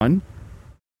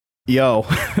Yo,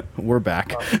 we're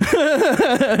back.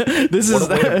 This is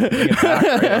What a way to bring it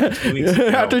back,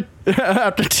 right? After 2 weeks ago.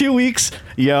 after 2 weeks.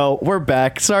 Yo, we're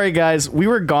back. Sorry guys, we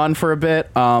were gone for a bit.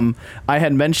 I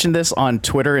had mentioned this on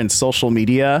Twitter and social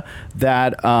media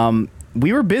that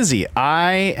we were busy.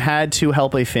 I had to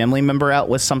help a family member out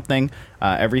with something.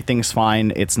 Everything's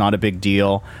fine. It's not a big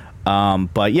deal.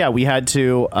 But yeah, we had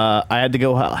to. I had to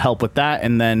go help with that,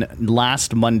 and then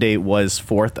last Monday was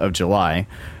 4th of July.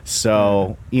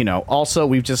 So also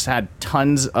we've just had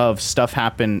tons of stuff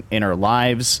happen in our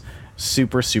lives.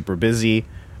 Super busy.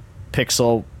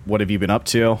 Pixel, what have you been up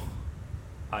to?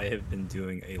 I have been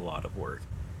doing a lot of work.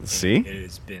 See? It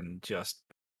has been just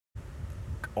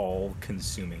all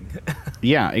consuming.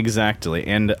 Yeah, exactly.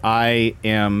 And I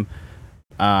am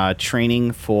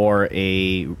training for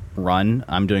a run.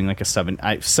 I'm doing like a 7.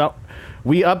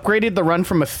 We upgraded the run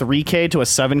from a 3K to a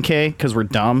 7K because we're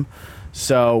dumb.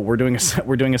 So we're doing a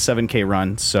 7K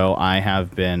run. So I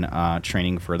have been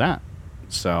training for that.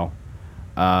 So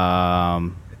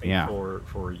I think yeah.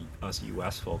 For us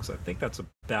US folks, I think that's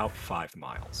about 5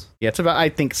 miles. Yeah, it's about, I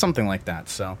think, something like that.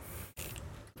 So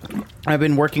I've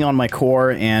been working on my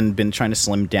core and been trying to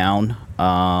slim down,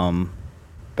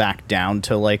 back down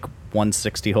to like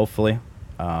 160, hopefully.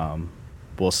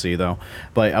 We'll see, though.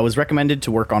 But I was recommended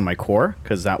to work on my core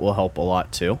because that will help a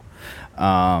lot, too.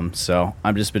 So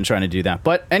I've just been trying to do that.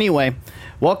 But anyway,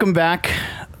 welcome back.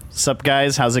 Sup,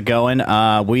 guys? How's it going?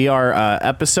 We are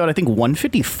episode, I think,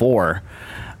 154.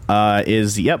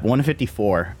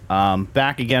 154.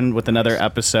 Back again with another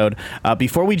episode.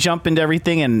 Before we jump into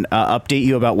everything and update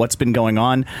you about what's been going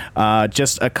on,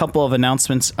 just a couple of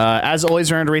announcements. As always,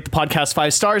 remember to rate the podcast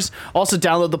 5 stars. Also,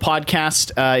 download the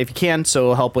podcast if you can, so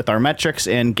it'll help with our metrics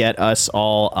and get us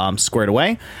all squared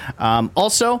away.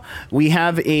 Also, we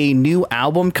have a new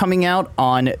album coming out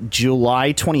on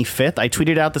July 25th. I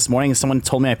tweeted out this morning and someone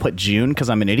told me I put June because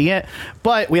I'm an idiot.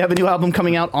 But we have a new album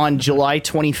coming out on July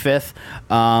 25th.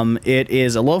 It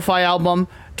is a lo-fi album,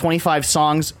 25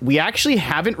 songs. We actually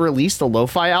haven't released a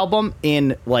lo-fi album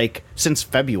in since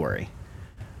February,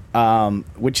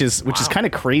 which is kind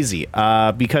of crazy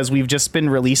because we've just been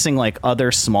releasing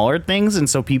other smaller things, and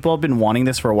so people have been wanting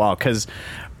this for a while. Because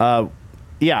I'm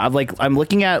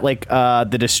looking at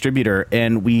the distributor,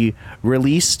 and we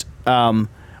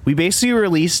basically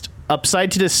released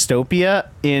Upside to Dystopia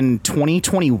in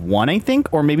 2021, I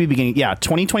think, or maybe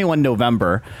 2021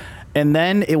 November. And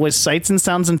then it was Sights and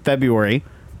Sounds in February,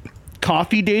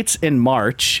 Coffee Dates in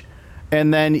March,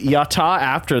 and then Yata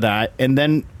after that, and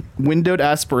then Windowed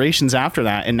Aspirations after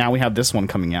that, and now we have this one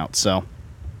coming out. So,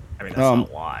 I mean, that's not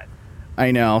a lot.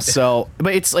 I know. So,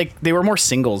 but it's they were more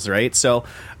singles, right? So,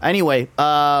 anyway,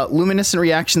 Luminescent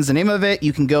Reactions, the name of it.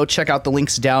 You can go check out the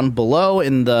links down below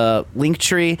in the link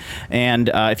tree. And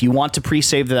if you want to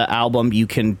pre-save the album, you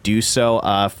can do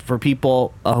so. For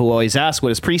people who always ask, what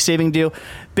does pre-saving do?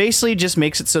 Basically just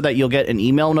makes it so that you'll get an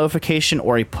email notification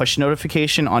or a push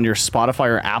notification on your Spotify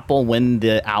or Apple when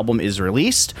the album is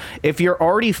released. If you're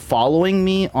already following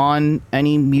me on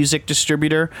any music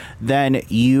distributor, then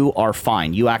you are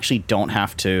fine. You actually don't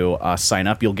have to sign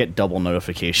up. You'll get double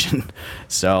notification.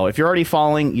 So if you're already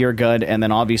following, you're good. And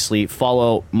then obviously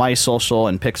follow my social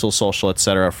and Pixel social,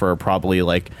 etc. for probably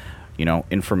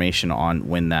information on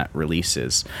when that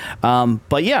releases.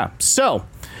 But yeah, so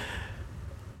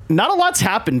not a lot's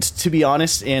happened, to be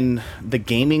honest, in the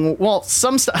gaming. Well,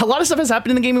 a lot of stuff has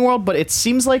happened in the gaming world, but it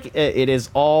seems like it is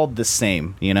all the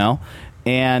same,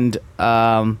 And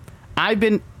I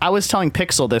was telling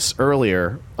Pixel this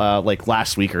earlier,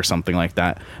 last week or something like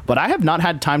that. But I have not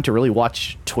had time to really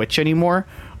watch Twitch anymore,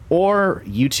 or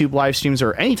YouTube live streams,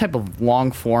 or any type of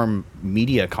long form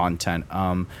media content.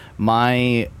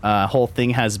 My whole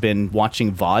thing has been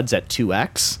watching VODs at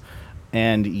 2x.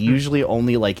 And usually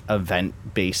only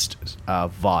event-based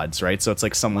VODs, right? So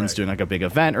it's someone's doing a big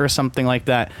event or something like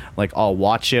that. I'll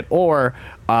watch it, or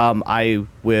I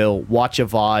will watch a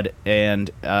VOD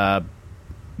and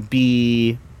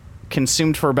be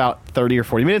consumed for about 30 or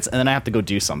 40 minutes, and then I have to go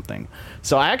do something.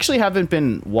 So I actually haven't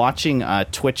been watching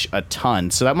Twitch a ton.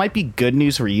 So that might be good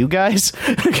news for you guys,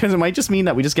 because it might just mean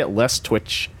that we just get less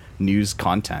Twitch news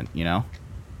content,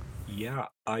 Yeah,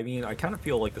 I mean, I kind of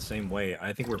feel the same way.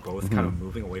 I think we're both kind of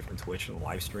moving away from Twitch and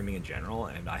live streaming in general,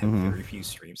 and I have very few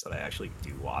streams that I actually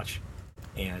do watch.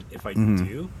 And if I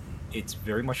do, it's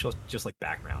very much just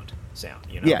background sound,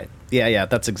 Yeah,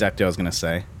 that's exactly what I was gonna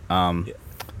say.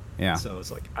 Yeah. So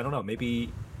it's I don't know,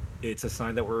 maybe it's a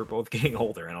sign that we're both getting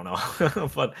older. I don't know,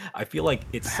 but I feel like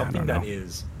it's something that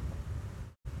is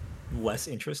less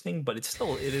interesting, but it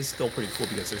is still pretty cool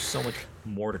because there's so much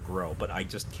more to grow, but I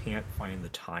just can't find the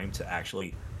time to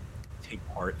actually take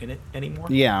part in it anymore.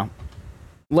 Yeah.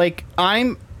 Like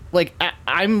I'm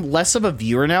less of a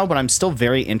viewer now, but I'm still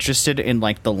very interested in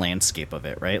like the landscape of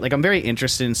it, right? Like I'm very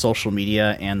interested in social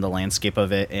media and the landscape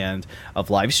of it and of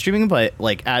live streaming, but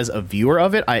like as a viewer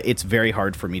of it, it's very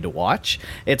hard for me to watch.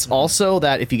 It's also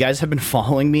that if you guys have been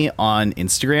following me on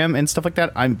Instagram and stuff like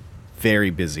that, I'm very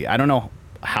busy. I don't know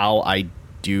how I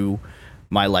do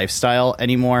my lifestyle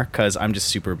anymore because I'm just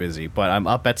super busy, but I'm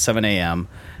up at 7 a.m.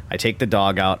 I take the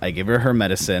dog out, I give her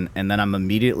medicine, and then I'm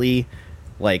immediately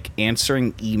like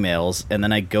answering emails, and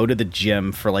then I go to the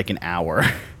gym for like an hour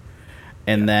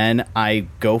and then I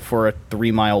go for a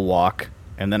 3-mile walk,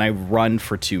 and then I run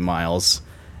for 2 miles,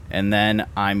 and then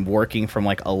I'm working from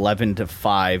like 11 to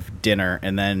 5 dinner,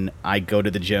 and then I go to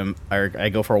the gym, or I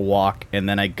go for a walk, and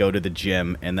then I go to the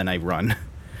gym, and then I run.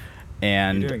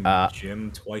 And You're doing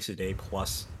gym twice a day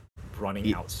plus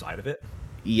running outside of it.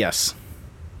 Yes,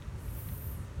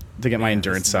 to get my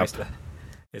endurance up.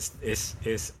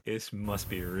 It must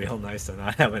be real nice to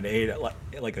not have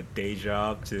like a day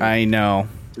job to. I know.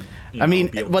 I mean,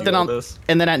 but then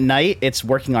and then at night it's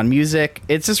working on music.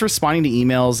 It's just responding to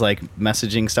emails, like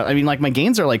messaging stuff. I mean, like my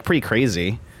gains are like pretty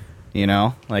crazy, you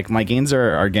know. Like my gains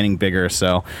are getting bigger,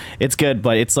 so it's good.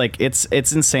 But it's like it's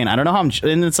insane. I don't know how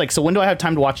and it's like, so when do I have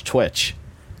time to watch Twitch?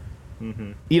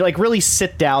 Mm-hmm. You like really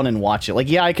sit down and watch it. Like,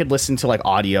 yeah, I could listen to like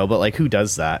audio, but like who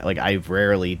does that? Like I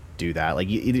rarely do that. Like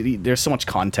there's so much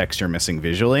context you're missing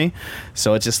visually,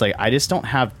 so it's just like I just don't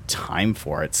have time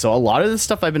for it. So a lot of the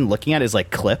stuff I've been looking at is like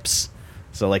clips,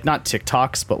 so like not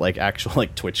TikToks, but like actual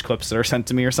like Twitch clips that are sent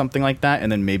to me or something like that,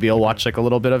 and then maybe I'll watch like a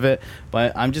little bit of it,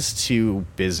 but I'm just too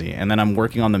busy. And then I'm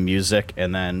working on the music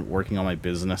and then working on my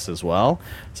business as well,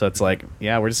 so it's like,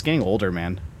 yeah, we're just getting older,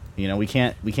 man. You know, we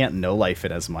can't know life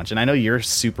it as much. And I know you're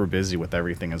super busy with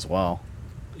everything as well.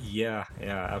 Yeah,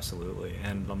 absolutely.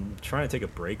 And I'm trying to take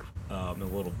a break in a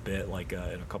little bit, like in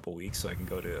a couple weeks, so I can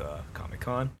go to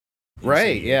Comic-Con.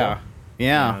 Right, yeah.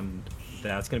 And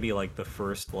that's going to be like the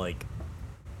first like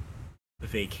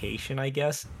vacation, I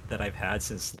guess, that I've had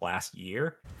since last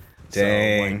year.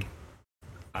 Dang. So,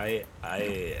 like,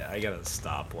 I gotta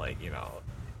stop, like, you know,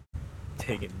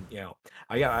 taking, you know,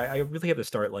 I really have to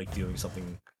start like doing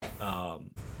something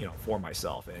you know, for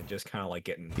myself, and just kind of like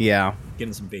getting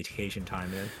some vacation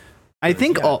time in. I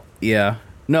think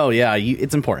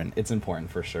it's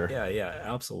important for sure. Yeah,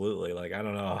 absolutely. Like I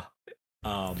don't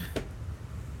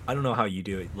know how you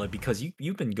do it, like, because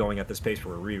you've been going at this pace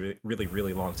for a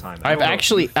really long time. I've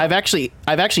actually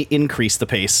increased the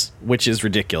pace, which is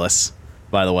ridiculous,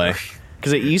 by the way.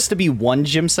 Because it used to be 1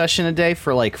 gym session a day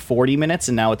for like 40 minutes,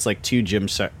 and now it's like 2 gym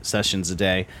sessions a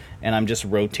day, and I'm just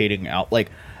rotating out.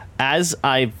 Like, as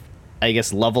I've, I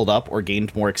guess, leveled up or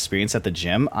gained more experience at the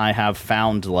gym, I have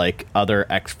found like other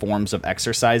forms of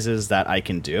exercises that I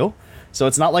can do. So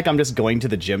it's not like I'm just going to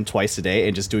the gym twice a day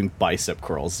and just doing bicep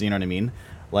curls. You know what I mean?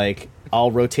 Like,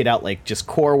 I'll rotate out like just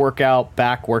core workout,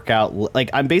 back workout. Like,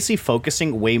 I'm basically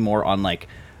focusing way more on like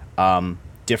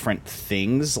different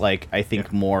things, like I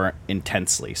think more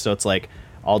intensely. So it's like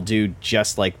I'll do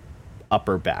just like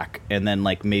upper back, and then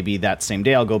like maybe that same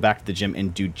day I'll go back to the gym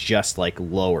and do just like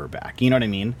lower back. You know what I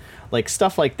mean? Like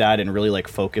stuff like that, and really like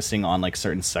focusing on like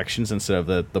certain sections instead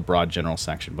of the broad general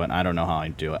section. But I don't know how I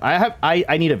do it.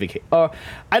 I need a vacation.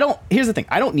 Here's the thing.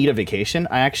 I don't need a vacation.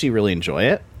 I actually really enjoy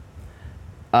it.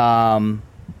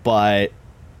 But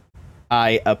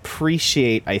I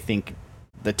appreciate, I think,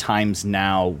 the times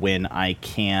now when I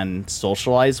can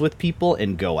socialize with people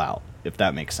and go out, if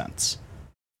that makes sense.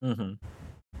 Mm-hmm.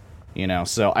 You know,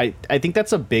 so I think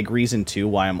that's a big reason too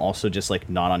why I'm also just like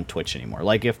not on Twitch anymore.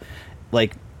 Like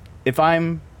if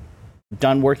I'm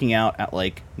done working out at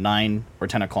like 9 or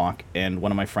 10 o'clock and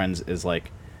one of my friends is like,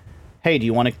 hey, do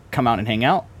you want to come out and hang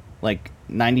out? Like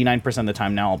 99% of the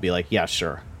time now I'll be like, yeah,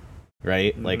 sure.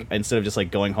 Right? Mm-hmm. Like instead of just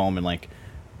like going home and like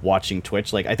watching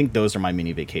Twitch, like I think those are my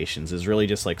mini vacations, is really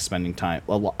just like spending time.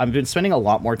 Well, I've been spending a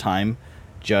lot more time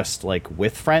just like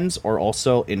with friends, or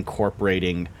also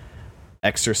incorporating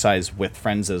exercise with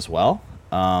friends as well.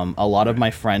 A lot of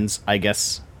my friends, I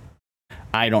guess,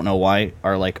 I don't know why,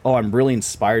 are like, oh, I'm really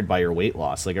inspired by your weight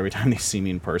loss, like every time they see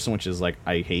me in person, which is like,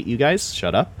 I hate you guys,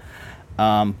 shut up.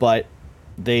 But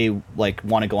they like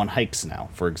want to go on hikes now,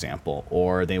 for example,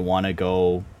 or they want to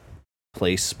go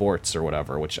play sports or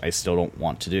whatever, which I still don't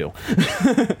want to do,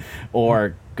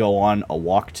 or go on a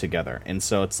walk together. And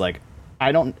so it's like,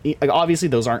 I don't, like, obviously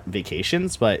those aren't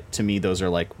vacations, but to me those are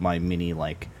like my mini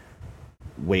like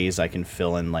ways I can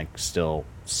fill in like still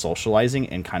socializing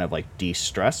and kind of like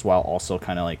de-stress while also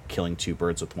kind of like killing 2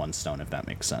 birds with 1 stone, if that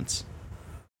makes sense.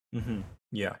 Mm-hmm.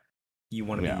 Yeah, you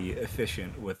want to Yeah. be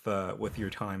efficient with your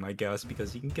time, I guess,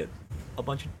 because you can get a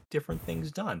bunch of different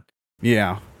things done.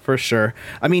 Yeah, for sure.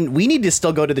 I mean, we need to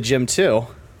still go to the gym too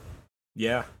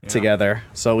Yeah, yeah. together,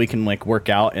 so we can like work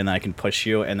out, and I can push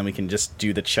you, and then we can just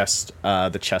do the chest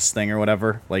thing or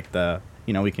whatever. Like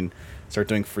we can start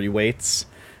doing free weights,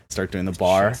 start doing the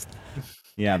bar. Chest.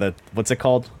 Yeah, what's it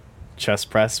called? Chest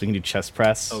press. We can do chest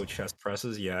press. Oh, chest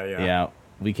presses. Yeah, yeah. Yeah,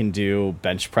 we can do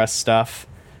bench press stuff.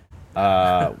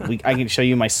 I can show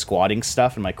you my squatting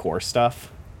stuff and my core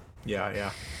stuff. Yeah,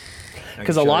 yeah. I 'Cause can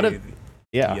a show lot of- you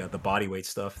Yeah. the body weight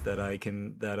stuff that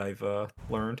I've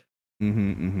learned.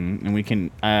 And we can.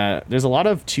 There's a lot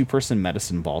of 2-person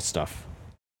medicine ball stuff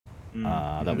that we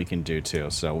Mm-hmm. can do too.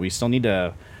 So we still need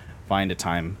to find a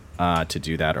time to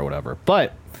do that or whatever.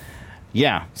 But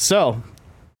yeah, so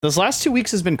those last 2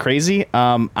 weeks has been crazy.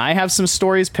 I have some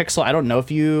stories, Pixel. I don't know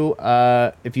if you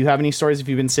have any stories, if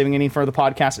you've been saving any for the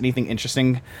podcast, anything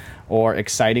interesting or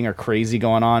exciting or crazy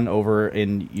going on over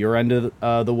in your end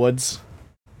of the woods.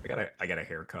 I got a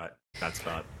haircut. That's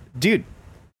about. Dude,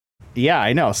 yeah,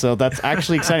 I know. So that's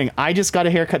actually exciting. I just got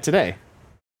a haircut today.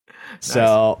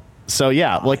 So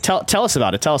yeah, like tell us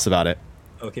about it. Tell us about it.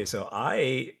 Okay, so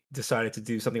I decided to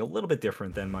do something a little bit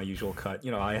different than my usual cut.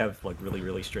 You know, I have like really,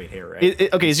 really straight hair,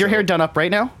 right? Okay, is your So- hair done up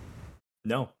right now?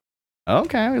 No,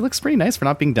 Okay, it looks pretty nice for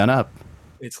not being done up.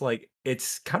 it's like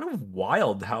it's kind of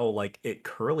wild how like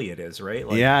curly it is, right?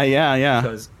 Like, Yeah.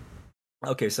 Because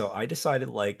okay, so I decided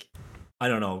like I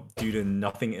don't know, due to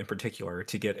nothing in particular,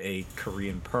 to get a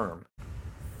Korean perm.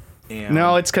 And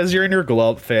No, it's because you're in your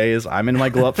glow up phase. I'm in my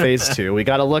glow up phase too. We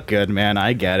gotta look good, man.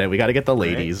 I get it. We gotta get the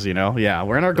ladies, you know? Yeah,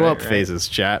 we're in our glow up Right. phases,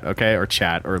 chat, okay? Or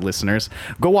chat, or listeners.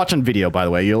 Go watch on video, by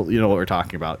the way. You know what we're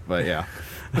talking about, but yeah.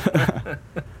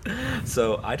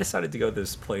 so I decided to go to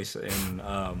this place in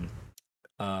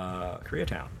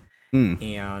Koreatown, Mm.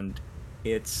 and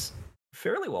it's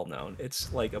fairly well known.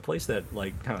 It's like a place that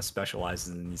like kind of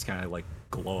specializes in these kind of like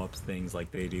glow up things.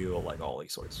 Like they do like all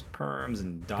these sorts of perms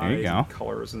and There you dyes go. and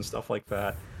colors and stuff like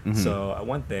that. Mhm. So I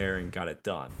went there and got it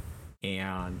done,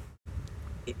 and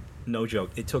no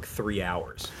joke, it took 3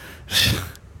 hours.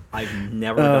 I've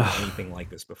never done anything like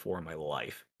this before in my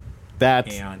life,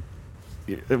 That's and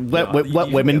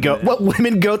what women go admit it. what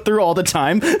women go through all the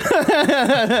time.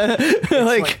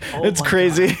 like oh it's my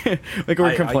crazy. like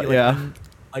we're yeah.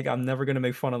 I'm never gonna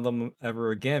make fun of them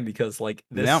ever again because like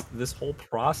this Yep. this whole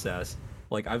process,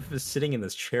 like I've been sitting in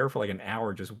this chair for like an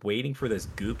hour just waiting for this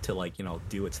goop to like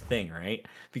do its thing, right?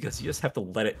 Because you just have to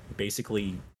let it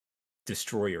basically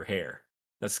destroy your hair.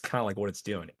 That's kind of like what it's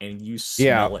doing, and you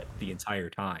smell it the entire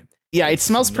time. Yeah, it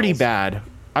smells pretty smells bad.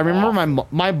 I remember awful.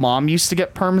 my mom used to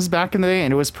get perms back in the day,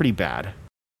 and it was pretty bad.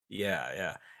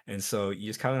 Yeah. And so you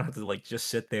just kind of have to like just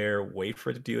sit there, wait for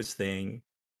it to do its thing,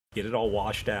 get it all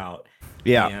washed out.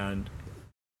 Yeah.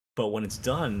 But when it's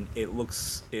done, it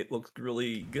looks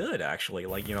really good actually.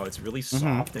 Like, it's really Mm-hmm.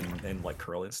 soft and like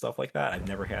curly and stuff like that. I've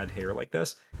never had hair like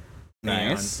this.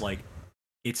 Nice. And like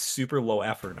it's super low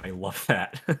effort. I love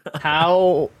that.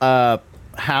 How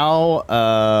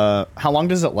long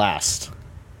does it last?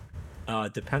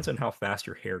 Depends on how fast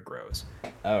your hair grows.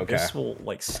 Okay. This will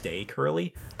like stay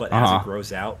curly, but as it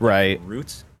grows out, like, Right. the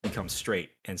roots become straight,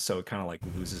 and so it kind of like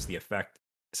loses the effect.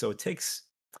 So it takes,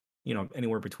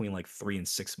 anywhere between like 3 and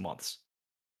 6 months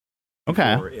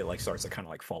Okay. before it like starts to kind of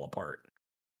like fall apart.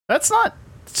 That's not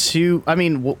too. I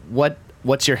mean,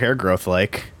 what's your hair growth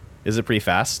like? Is it pretty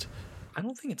fast? I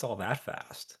don't think it's all that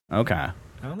fast. Okay. I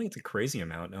don't think it's a crazy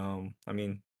amount. I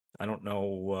mean, I don't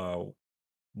know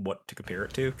what to compare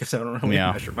it to because I don't really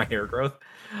Yeah. measure my hair growth.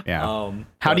 Yeah. How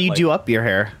But, do you like, do up your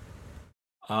hair?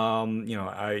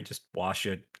 I just wash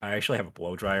it. I actually have a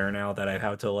blow dryer now that I've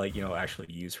had to like,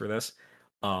 actually use for this.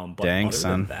 But Dang, other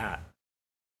son. than that,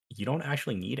 you don't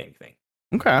actually need anything.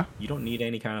 Okay. You don't need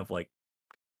any kind of like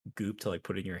goop to like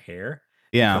put in your hair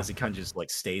Yeah. because it kind of just like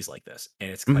stays like this,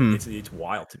 and it's Mhm. it's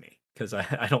wild to me because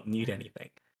I don't need anything.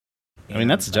 I mean,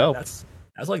 that's And dope. That's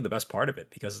like the best part of it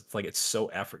because it's like it's so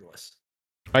effortless.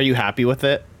 Are you happy with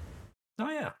it? Oh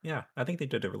yeah. I think they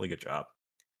did a really good job.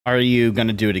 Are you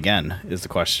gonna do it again? Is the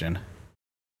question.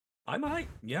 I might,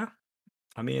 yeah.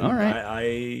 I mean, All right.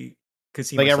 I could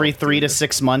see Like every myself 3 doing to this.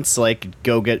 6 months, like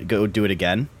go do it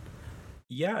again.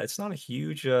 Yeah, it's not a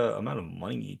huge amount of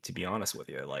money to be honest with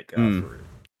you. Like for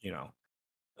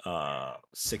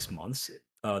 6 months.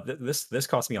 This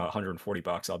cost me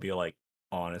 $140. I'll be like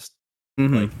honest,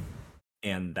 Mhm. like,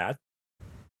 and that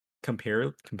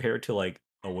compared to like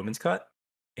a women's cut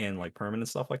and like permanent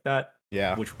stuff like that,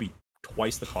 Yeah. which would be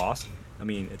twice the cost. I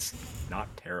mean, it's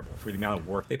not terrible for the amount of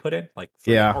work they put in. Like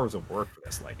 3 Yeah. hours of work for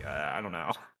this. Like I don't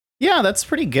know. Yeah, that's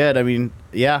pretty good. I mean,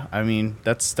 yeah, I mean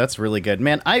that's really good,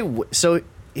 man. So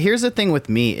here's the thing with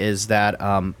me is that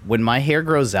when my hair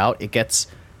grows out, it gets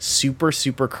super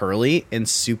curly and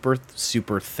super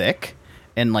thick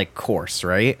and like coarse,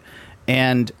 right?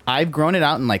 And I've grown it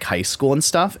out in like high school and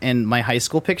stuff. And my high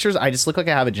school pictures, I just look like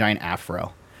I have a giant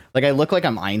afro. Like I look like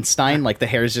I'm Einstein. Like the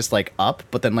hair is just like up,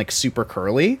 but then like super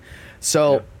curly.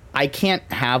 So Yeah. I can't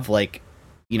have like,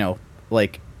 you know,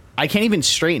 like I can't even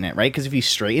straighten it, right? Because if you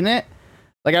straighten it,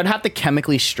 like I'd have to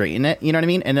chemically straighten it, you know what I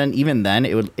mean? And then even then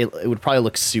it would probably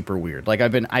look super weird. Like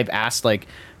I've asked like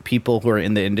people who are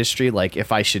in the industry like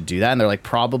if I should do that, and they're like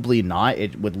probably not.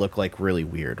 It would look like really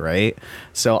weird, right?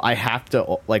 So I have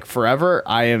to like forever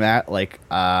I am at like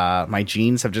my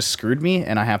genes have just screwed me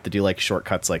and I have to do like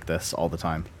shortcuts like this all the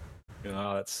time.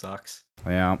 Oh, that sucks.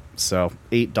 Yeah. So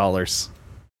 $8.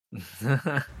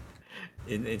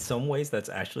 In some ways, that's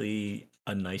actually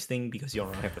a nice thing because you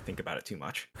don't really have to think about it too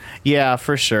much. Yeah,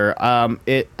 for sure. I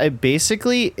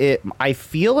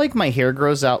feel like my hair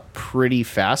grows out pretty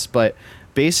fast, but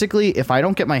basically, if I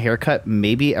don't get my hair cut,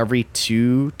 maybe every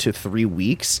 2 to 3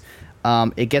 weeks,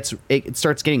 it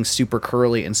starts getting super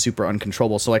curly and super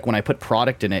uncontrollable. So like when I put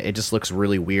product in it, it just looks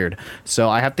really weird. So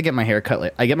I have to get my hair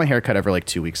cut. I get my hair cut every like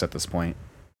 2 weeks at this point.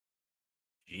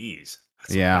 Jeez.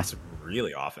 Yeah. That's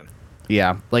really often.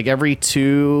 Yeah, like every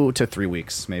 2 to 3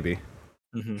 weeks, maybe.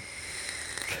 Mm-hmm.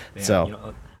 Man,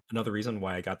 So another reason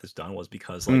why I got this done was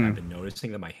because like I've been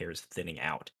noticing that my hair is thinning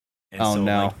out, and Oh, so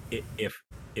no. like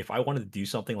if I wanted to do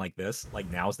something like this, like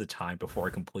now's the time before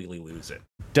I completely lose it.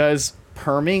 does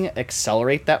perming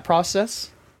accelerate that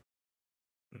process?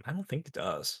 I don't think it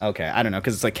does. Okay, I don't know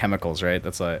because it's like chemicals, right?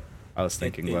 That's what I was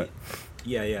thinking. But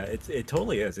Yeah, it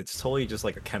totally is. It's totally just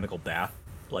like a chemical bath,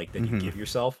 like that you give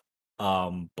yourself.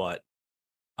 But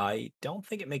I don't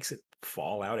think it makes it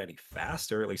fall out any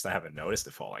faster. At least I haven't noticed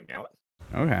it falling out.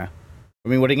 okay. I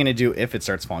mean, what are you gonna do if it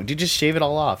starts falling? Do you just shave it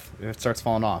all off if it starts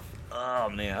falling off? Oh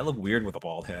man, I look weird with a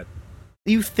bald head.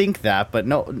 You think that, but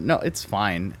no, it's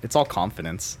fine. It's all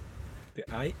confidence.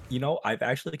 I've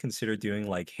actually considered doing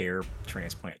like hair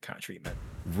transplant kind of treatment.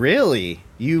 Really?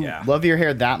 You Yeah. love your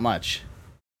hair that much?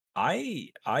 I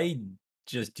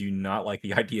just do not like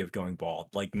the idea of going bald,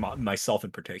 like myself in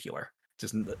particular.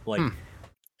 Just like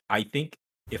I think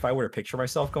if I were to picture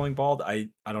myself going bald, I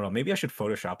don't know, maybe I should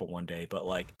Photoshop it one day, but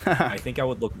like I think I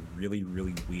would look really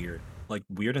weird, like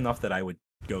weird enough that I would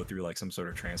go through like some sort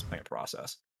of transplant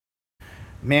process.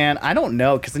 Man, I don't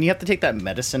know, because then you have to take that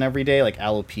medicine every day, like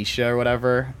alopecia or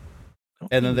whatever. I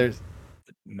don't And then think there's,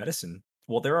 medicine.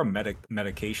 Well, there are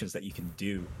medications that you can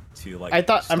do to like. I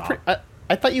thought stop.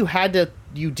 I thought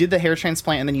you did the hair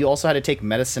transplant and then you also had to take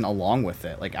medicine along with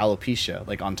it, like alopecia,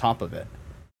 like on top of it.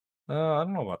 I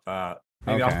don't know about that.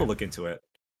 Maybe I'll have Okay. to look into it.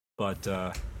 But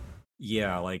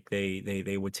yeah, like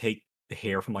they would take the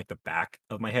hair from like the back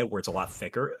of my head where it's a lot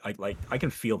thicker. I can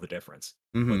feel the difference.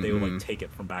 But they would like take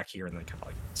it from back here and then kind of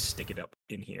like stick it up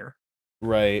in here.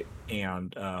 Right.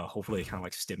 And hopefully it kind of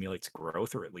like stimulates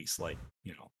growth or at least like,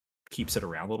 keeps it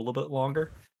around a little bit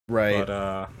longer. Right.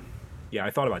 But yeah, I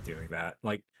thought about doing that.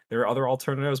 Like there are other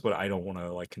alternatives, but I don't want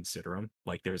to like consider them.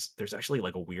 Like there's actually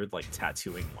like a weird like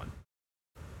tattooing one.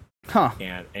 Huh.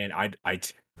 And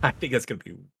I think that's gonna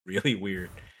be really weird.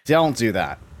 Don't do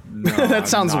that. No, That I'm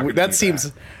sounds not gonna weird. That do seems.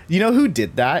 that. You know who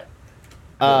did that?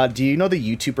 Who? Do you know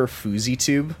the YouTuber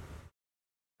FouseyTube?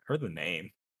 Heard the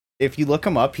name. If you look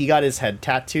him up, he got his head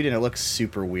tattooed and it looks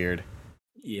super weird.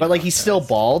 Yeah, But like he's still that's-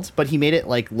 bald, but he made it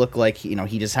like look like he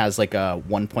just has like a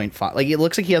 1.5. Like it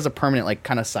looks like he has a permanent like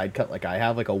kind of side cut like I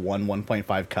have, like a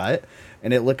 1.5 cut,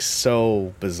 and it looks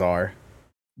so bizarre.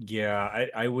 Yeah,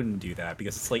 I wouldn't do that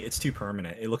because it's like it's too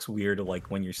permanent. It looks weird like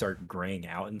when you start graying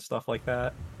out and stuff like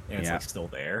that, and it's Yeah. like still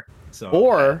there.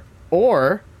 So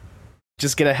Or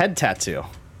just get a head tattoo.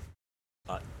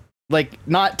 Like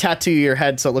not tattoo your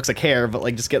head so it looks like hair, but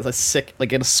like just get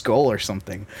get a skull or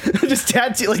something. just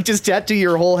tattoo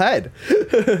your whole head.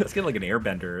 let's get like an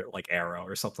airbender like arrow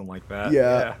or something like that.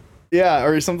 Yeah. Yeah,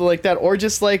 or something like that, or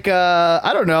just like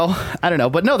I don't know,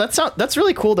 but no, that's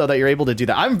really cool though that you're able to do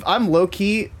that. I'm low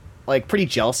key like pretty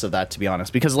jealous of that, to be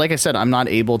honest, because like I said, I'm not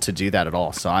able to do that at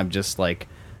all. So I'm just like,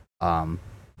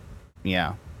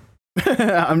 yeah,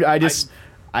 I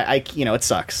it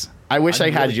sucks. I wish I'm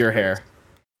I had really your curious. hair.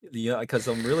 Yeah, because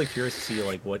I'm really curious to see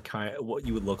like what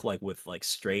you would look like with like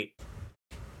straight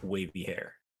wavy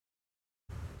hair.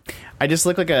 I just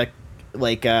look like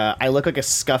I look like a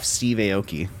scuffed Steve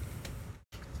Aoki.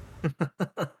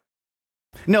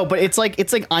 No, but it's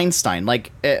like Einstein.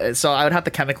 Like, so I would have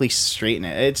to chemically straighten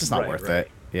it. It's just not worth it.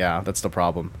 Yeah, that's the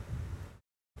problem.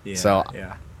 Yeah. So-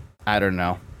 yeah. I don't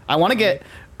know. I want to get.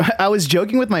 I was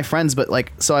joking with my friends, but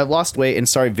like, so I've lost weight, and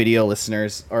sorry, video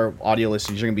listeners or audio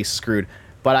listeners, you're gonna be screwed.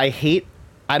 But I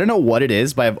don't know what it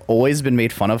is, but I've always been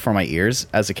made fun of for my ears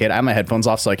as a kid. I have my headphones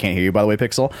off, so I can't hear you, by the way,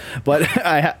 Pixel. But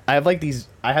I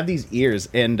have these ears,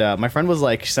 and my friend was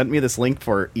like, sent me this link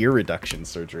for ear reduction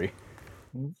surgery.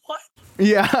 What?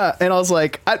 Yeah, and I was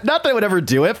like, not that I would ever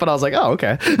do it, but I was like, oh,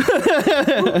 okay.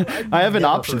 I have an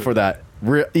option for that.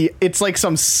 It's like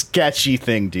some sketchy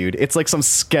thing, dude. It's like some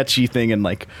sketchy thing in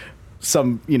like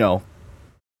some,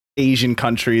 Asian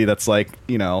country that's like,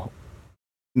 no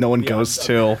one goes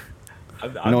to.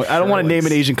 I don't want to name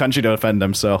an Asian country to offend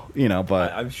them, so,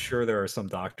 but I'm sure there are some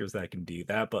doctors that can do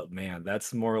that, but man,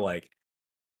 that's more like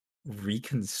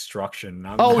reconstruction.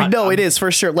 It is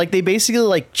for sure. Like they basically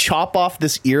like chop off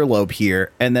this earlobe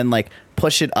here and then like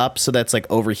push it up so that's like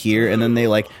over here, and then they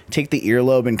like take the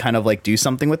earlobe and kind of like do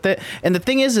something with it. And the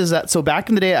thing is that so back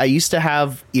in the day I used to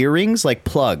have earrings like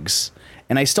plugs,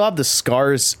 and I still have the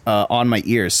scars on my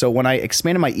ears. So when I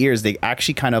expanded my ears, they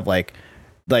actually kind of like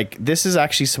this is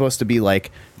actually supposed to be like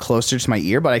closer to my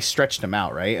ear, but I stretched them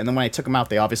out, right? And then when I took them out,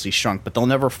 they obviously shrunk, but it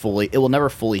will never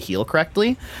fully heal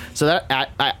correctly. So that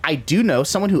I do know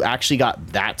someone who actually got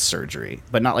that surgery,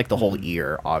 but not like the whole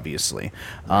ear, obviously.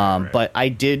 Right. But I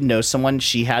did know someone,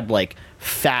 she had like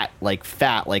fat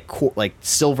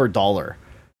silver dollar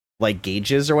like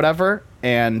gauges or whatever,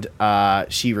 and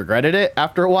she regretted it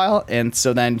after a while, and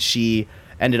so then she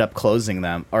ended up closing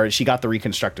them, or she got the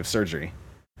reconstructive surgery.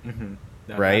 Mm-hmm.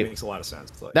 Right, that makes a lot of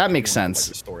sense. Like, that makes sense.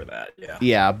 Restore that,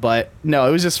 yeah. But no,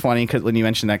 it was just funny because when you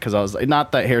mentioned that, because I was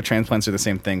not that hair transplants are the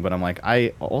same thing, but I'm like,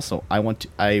 I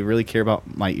really care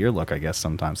about my ear look. I guess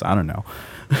sometimes I don't know.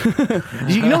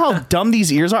 You know how dumb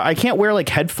these ears are? I can't wear like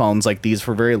headphones like these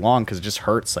for very long because it just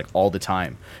hurts like all the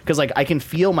time. Because like I can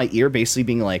feel my ear basically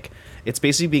being like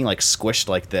squished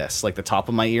like this, like the top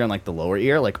of my ear and like the lower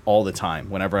ear, like all the time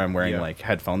whenever I'm wearing like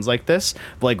headphones like this,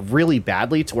 but like really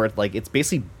badly to where like it's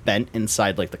basically bent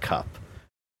inside like the cup.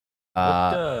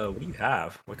 What do you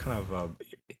have? What kind of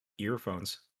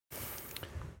earphones?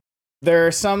 There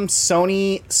are some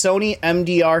Sony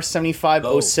MDR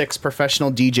 7506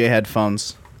 professional DJ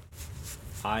headphones.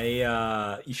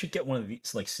 You should get one of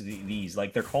these,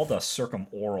 like they're called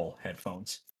circumaural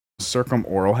headphones.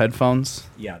 Circumaural headphones?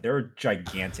 Yeah, they're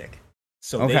gigantic.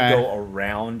 So they go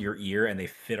around your ear and they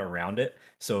fit around it,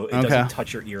 so it doesn't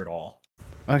touch your ear at all.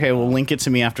 Okay, well, link it to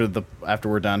me after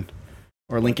we're done,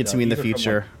 or link it to me in the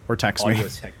future, or text me.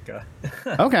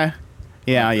 Okay.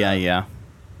 Yeah.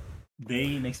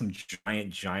 They make some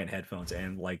giant headphones,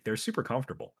 and like they're super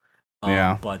comfortable.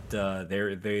 But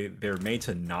they're made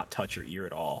to not touch your ear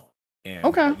at all, and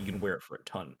you can wear it for a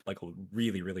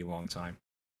really, really long time.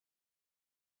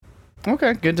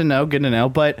 Okay, good to know.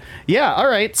 But yeah, all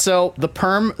right. So the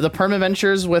perm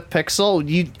adventures with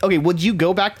Pixel. Would you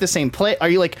go back to the same place? Are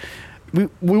you like, we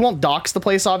won't dox the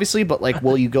place obviously, but like,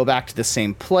 will you go back to the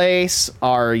same place?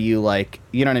 Are you like,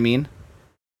 you know what I mean?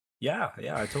 Yeah,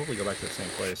 I totally go back to the same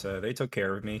place. They took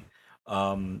care of me.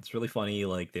 It's really funny.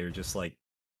 Like they're just like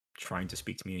trying to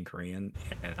speak to me in Korean,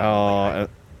 and I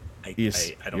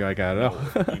don't know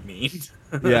what you mean.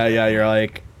 yeah. You're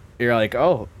like,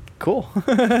 oh. Cool.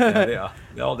 They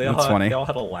all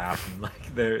had a laugh, and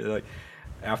like they're like,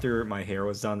 after my hair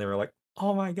was done, they were like,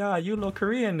 "Oh my god, you look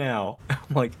Korean now."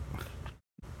 I'm like,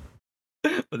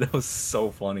 but that was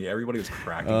so funny. Everybody was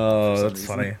cracking. Oh, that's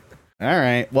funny. All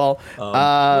right, well, it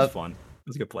was fun. It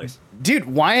was a good place, dude.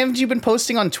 Why haven't you been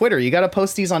posting on Twitter? You got to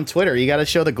post these on Twitter. You got to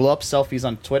show the glow up selfies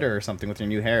on Twitter or something with your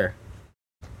new hair.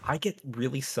 I get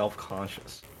really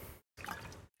self-conscious.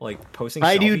 Like posting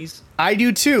selfies? I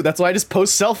do too. That's why I just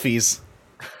post selfies.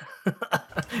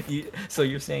 So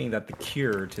you're saying that the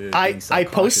cure to I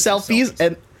post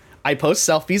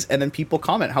selfies and then people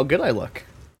comment how good I look,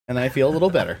 and then I feel a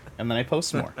little better, and then I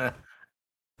post more.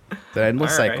 The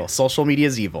endless cycle. Right. Social media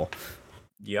is evil.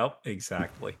 Yep,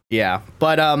 exactly. Yeah,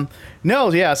 but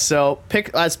no, yeah. So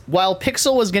while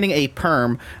Pixel was getting a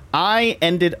perm, I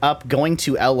ended up going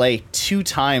to LA 2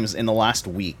 times in the last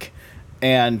week,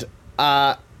 and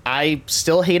I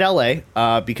still hate LA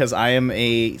because I am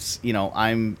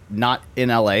I'm not in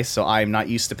LA, so I'm not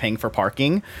used to paying for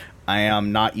parking. I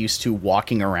am not used to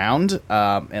walking around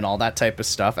and all that type of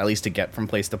stuff, at least to get from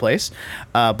place to place.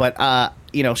 But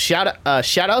shout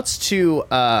outs to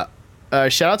a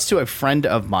friend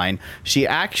of mine. She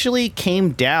actually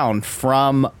came down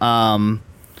from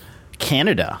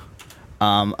Canada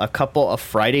a couple of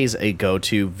Fridays ago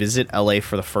to visit LA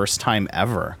for the first time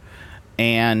ever.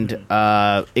 And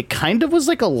it kind of was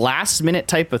like a last minute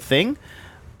type of thing.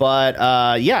 But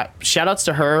shout outs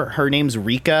to her. Her name's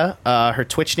Rika. Her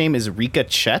Twitch name is Rika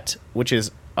Chet, which is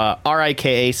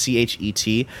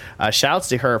Rikachet. Shouts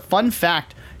to her. Fun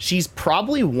fact: she's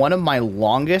probably one of my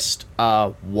longest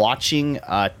watching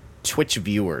Twitch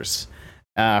viewers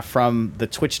from the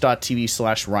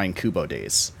twitch.tv/Ryan Kubo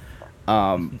days.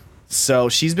 So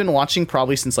she's been watching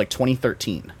probably since like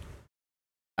 2013.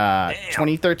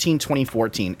 2013,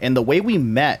 2014. And the way we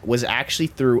met was actually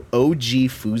through OG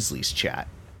Foosley's chat.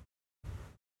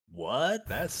 What?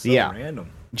 That's so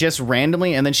random. Just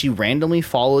randomly, and then she randomly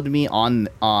followed me on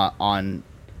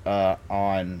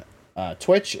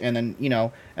Twitch, and then, you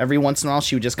know, every once in a while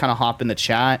she would just kind of hop in the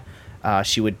chat.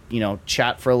 She would, you know,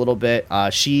 chat for a little bit.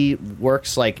 She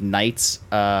works like nights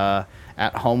at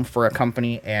home for a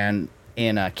company and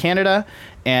in Canada,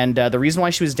 and the reason why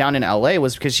she was down in LA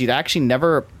was because she'd actually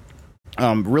never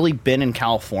really been in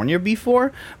California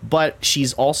before, but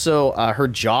she's also her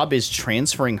job is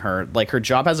transferring her. Like, her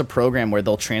job has a program where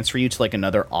they'll transfer you to like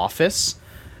another office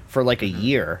for like a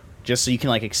year, just so you can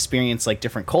like experience like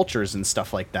different cultures and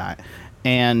stuff like that.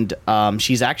 And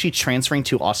she's actually transferring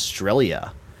to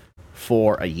Australia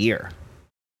for a year.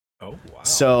 Oh, wow.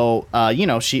 So, you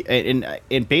know, she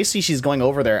and basically she's going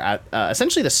over there at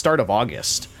essentially the start of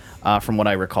August, from what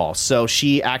I recall. So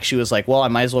she actually was like, well, I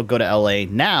might as well go to LA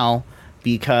now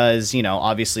because, you know,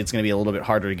 obviously it's going to be a little bit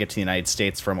harder to get to the United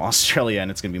States from Australia, and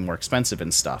it's going to be more expensive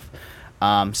and stuff.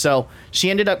 So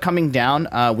she ended up coming down.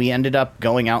 We ended up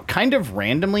going out kind of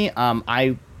randomly.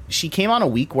 She came on a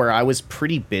week where I was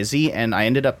pretty busy, and I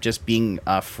ended up just being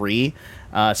free.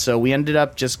 So we ended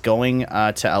up just going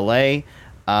to LA.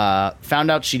 Found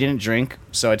out she didn't drink,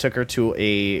 so I took her to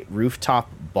a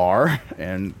rooftop bar,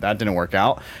 and that didn't work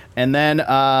out. And then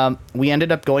we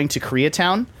ended up going to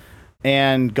Koreatown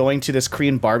and going to this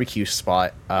Korean barbecue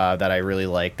spot that I really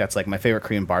like. That's like my favorite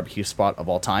Korean barbecue spot of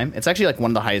all time. It's actually like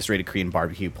one of the highest rated Korean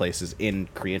barbecue places in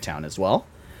Koreatown as well.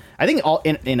 I think all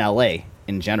in LA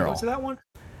in general. Was it that one?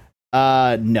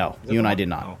 No, you and I did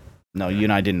not. No, you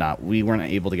and I did not. We weren't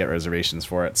able to get reservations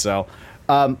for it. So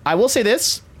I will say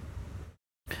this.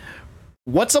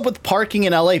 What's up with parking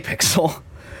in LA, Pixel?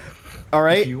 All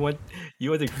right. You went to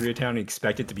Koreatown and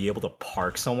expected to be able to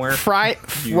park somewhere?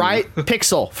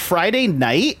 Pixel, Friday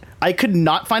night, I could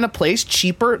not find a place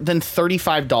cheaper than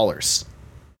 $35.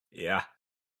 Yeah.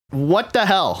 What the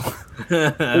hell?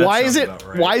 Why is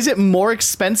it more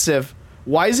expensive?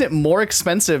 Why is it more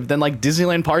expensive than like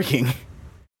Disneyland parking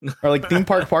or like theme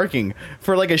park parking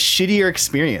for like a shittier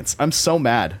experience? I'm so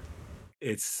mad.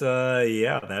 It's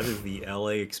that is the LA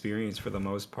experience for the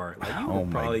most part. Like, you would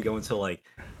probably go into like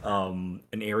an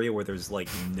area where there's like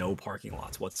no parking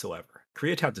lots whatsoever.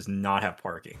 Koreatown does not have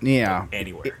parking. Yeah,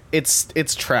 anywhere.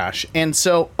 It's trash. And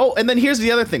so, and then here's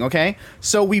the other thing. Okay,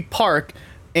 so we park,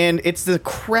 and it's the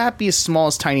crappiest,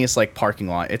 smallest, tiniest like parking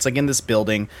lot. It's like in this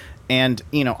building, and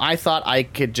you know, I thought I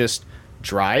could just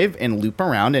drive and loop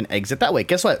around and exit that way.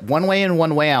 Guess what? One way in,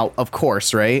 one way out, of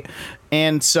course, right?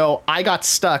 And so I got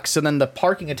stuck. So then the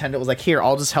parking attendant was like, here,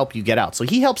 I'll just help you get out. So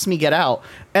he helps me get out.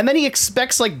 And then he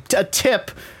expects like a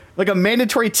tip, like a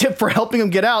mandatory tip for helping him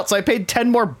get out. So I paid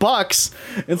 10 more bucks.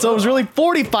 And so it was really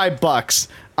 $45.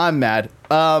 I'm mad.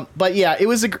 But yeah,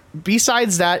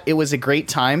 besides that, it was a great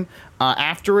time.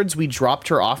 Afterwards, we dropped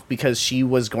her off because she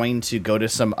was going to go to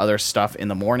some other stuff in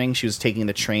the morning. She was taking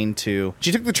the train she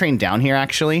took the train down here,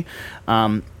 actually.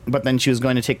 But then she was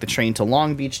going to take the train to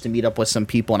Long Beach to meet up with some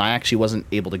people. And I actually wasn't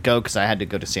able to go because I had to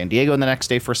go to San Diego the next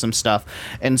day for some stuff.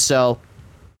 And so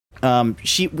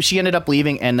she ended up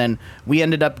leaving. And then we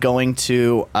ended up going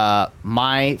to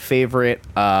my favorite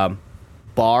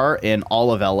bar in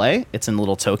all of LA. It's in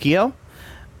Little Tokyo.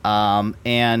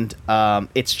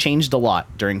 It's changed a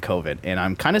lot during COVID, and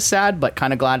I'm kind of sad, but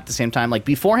kind of glad at the same time. Like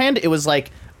beforehand, it was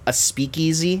like a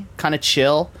speakeasy, kind of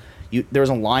chill. There was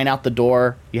a line out the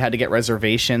door. You had to get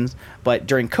reservations. But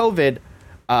during COVID,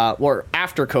 or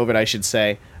after COVID, I should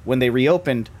say, when they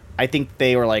reopened, I think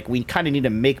they were like, we kind of need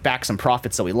to make back some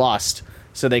profits that we lost.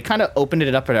 So they kind of opened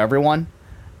it up to everyone.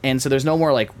 And so there's no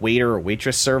more like waiter or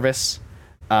waitress service.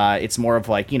 It's more of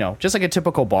like, you know, just like a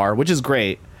typical bar, which is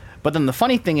great. But then the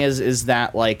funny thing is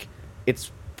that like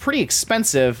it's pretty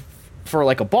expensive for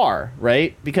like a bar,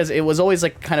 right? Because it was always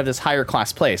like kind of this higher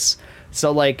class place.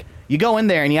 So like you go in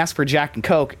there and you ask for Jack and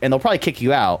Coke, and they'll probably kick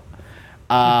you out.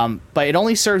 But it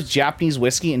only serves Japanese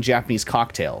whiskey and Japanese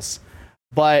cocktails.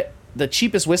 But the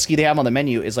cheapest whiskey they have on the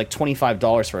menu is like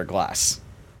 $25 for a glass.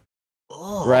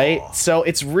 Oh. Right? So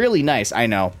it's really nice, I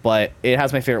know, but it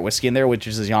has my favorite whiskey in there, which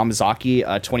is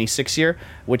Yamazaki 26 year,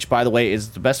 which, by the way,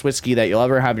 is the best whiskey that you'll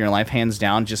ever have in your life, hands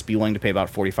down. Just be willing to pay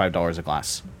about $45 a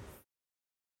glass.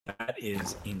 That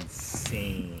is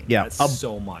insane. Yeah, that's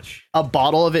so much. A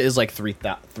bottle of it is like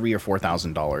 $3,000 or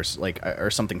 $4,000, like,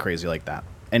 or something crazy like that.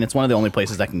 and it's one of the only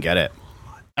places that can get it,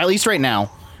 at least right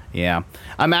now. Yeah,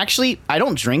 I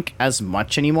don't drink as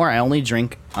much anymore. I only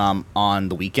drink on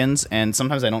the weekends, and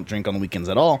sometimes I don't drink on the weekends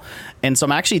at all. And so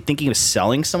I'm actually thinking of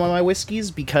selling some of my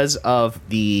whiskeys because of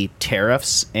the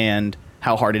tariffs and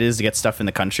how hard it is to get stuff in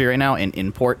the country right now, and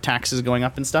import taxes going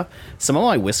up and stuff. Some of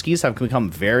my whiskeys have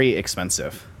become very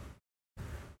expensive.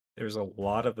 There's a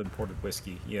lot of imported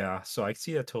whiskey. Yeah, so I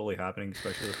see that totally happening,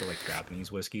 especially for like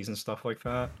Japanese whiskeys and stuff like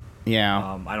that.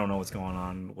 Yeah. I don't know what's going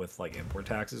on with like import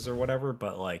taxes or whatever,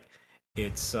 but like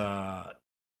it's I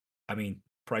mean,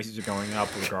 prices are going up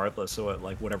regardless, so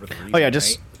like whatever the reason, Oh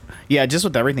right? yeah, just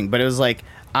with everything. But it was like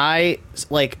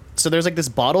so there's like this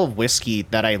bottle of whiskey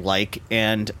that I like,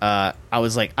 and I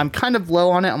was like, I'm kind of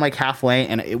low on it. I'm like halfway,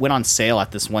 and it went on sale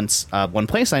at this one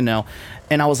place I know,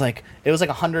 and I was like, it was like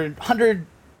 100.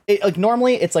 Like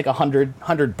normally it's like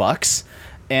 $100,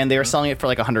 and they were selling it for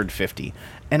like 150.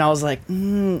 And I was like,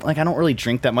 like I don't really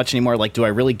drink that much anymore. Like, do I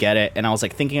really get it? And I was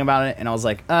like thinking about it, and I was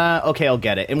like, okay, I'll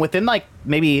get it. And within like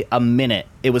maybe a minute,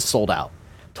 it was sold out,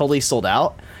 totally sold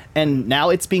out. And now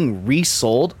it's being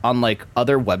resold on like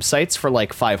other websites for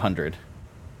like 500.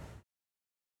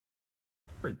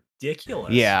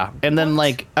 Ridiculous. Yeah, and then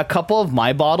like a couple of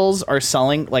my bottles are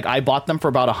selling. Like I bought them for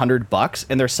about $100,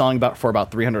 and they're selling for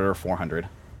about 300 or 400.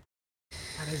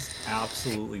 That is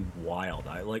absolutely wild.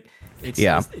 It's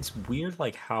Yeah. it's weird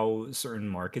like how certain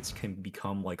markets can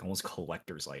become like almost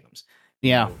collector's items.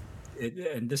 You Yeah. know,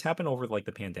 and this happened over like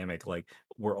the pandemic, like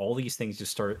where all these things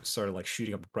just started like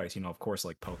shooting up the price. Of course,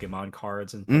 like Pokemon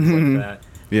cards and things like that,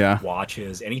 Yeah.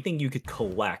 watches, anything you could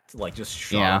collect, like just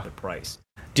shot Yeah. up the price.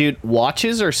 Dude,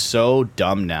 watches are so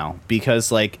dumb now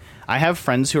because like I have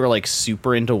friends who are like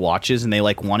super into watches, and they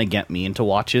like want to get me into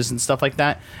watches and stuff like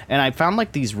that. And I found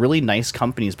like these really nice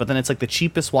companies, but then it's like the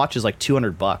cheapest watch is like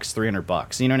 $200,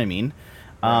 $300. You know what I mean?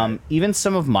 Right. Even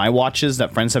some of my watches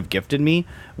that friends have gifted me,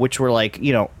 which were like,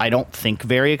 I don't think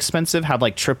very expensive, have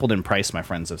like tripled in price. My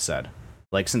friends have said,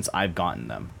 like since I've gotten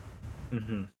them.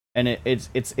 Mm-hmm. And it's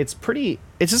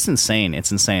just insane. It's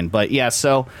insane. But yeah,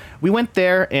 so we went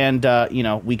there, and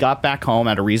we got back home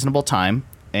at a reasonable time,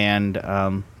 and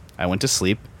I went to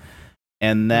sleep.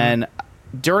 And then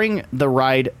during the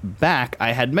ride back,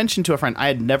 I had mentioned to a friend I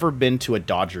had never been to a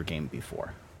Dodger game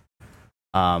before,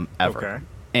 ever. Okay.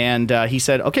 And he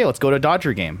said, "Okay, let's go to a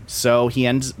Dodger game." So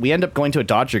we end up going to a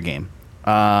Dodger game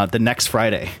the next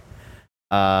Friday.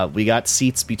 We got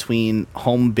seats between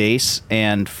home base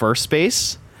and first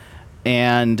base.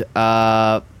 And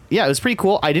yeah, it was pretty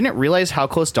cool. I didn't realize how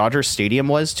close Dodger Stadium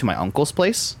was to my uncle's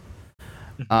place,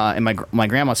 and my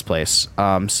grandma's place.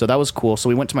 So that was cool. So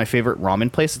we went to my favorite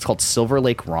ramen place. It's called Silver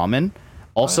Lake Ramen.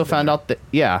 Also found out that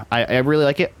I really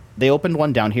like it. They opened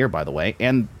one down here, by the way,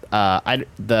 and I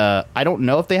don't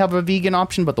know if they have a vegan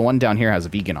option, but the one down here has a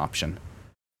vegan option.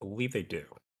 I believe they do.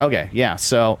 Okay, yeah.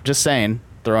 So just saying,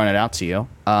 throwing it out to you.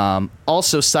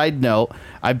 Also, side note,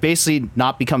 I basically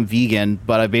not become vegan,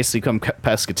 but I basically become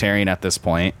pescatarian at this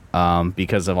point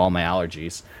because of all my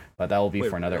allergies. But that will be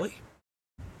for another. Really?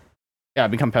 Yeah, I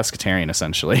become pescatarian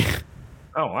essentially.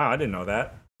 Oh wow, I didn't know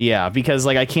that. Yeah, because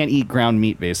like I can't eat ground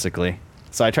meat basically,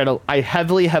 so I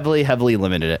heavily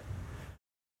limited it.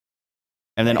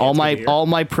 And then all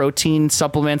my protein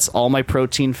supplements, all my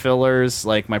protein fillers,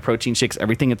 like my protein shakes,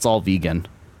 everything, it's all vegan.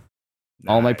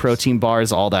 All my protein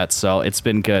bars, all that. So it's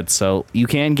been good. So you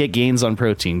can get gains on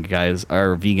protein, guys,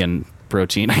 or vegan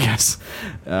protein, I guess.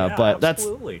 But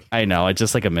absolutely. I know, it's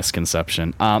just like a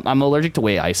misconception. I'm allergic to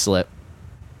whey isolate.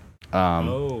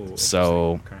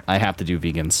 So okay. I have to do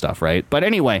vegan stuff, right? But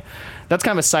anyway, that's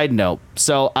kind of a side note.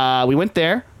 So we went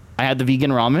there. I had the vegan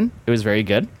ramen. It was very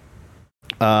good.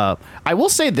 I will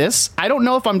say this. I don't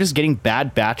know if I'm just getting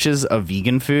bad batches of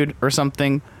vegan food or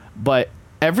something, but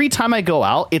every time I go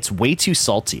out, it's way too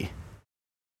salty.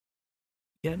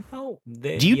 Yeah, no.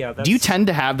 Do you tend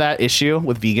to have that issue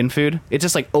with vegan food? It's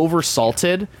just like over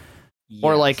salted,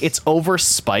 or like it's over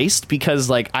spiced because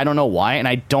like I don't know why, and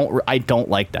I don't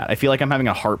like that. I feel like I'm having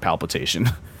a heart palpitation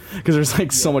because there's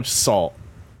like so much salt.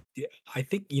 Yeah, I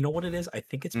think you know what it is. I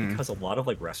think it's because a lot of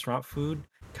like restaurant food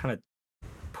kind of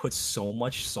puts so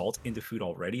much salt into food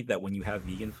already that when you have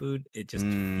vegan food, it just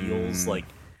feels like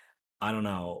I don't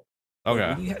know.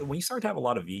 Okay. Like when you start to have a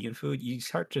lot of vegan food, you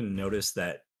start to notice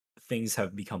that things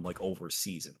have become like over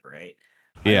seasoned, right?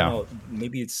 Yeah. I don't know,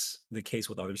 maybe it's the case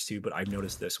with others too, but I've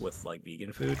noticed this with like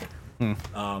vegan food.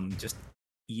 Just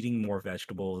eating more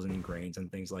vegetables and grains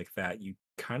and things like that, you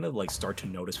kind of like start to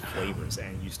notice flavors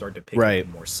and you start to pick up the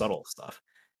more subtle stuff.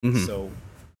 So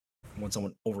when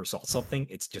someone oversalts something,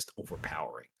 it's just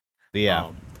overpowering.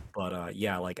 Yeah. But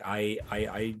yeah, like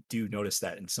I do notice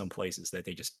that in some places that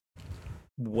they just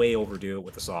way overdo it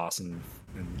with the sauce and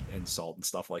salt and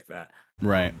stuff like that.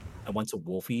 Right. I went to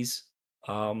Wolfie's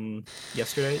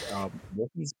yesterday.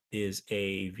 Wolfie's is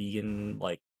a vegan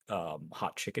like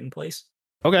hot chicken place.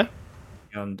 Okay.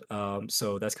 And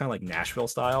so that's kind of like Nashville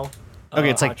style. Okay,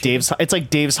 it's like hot chicken.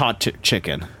 Dave's hot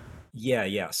chicken,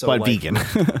 Yeah. So but like vegan.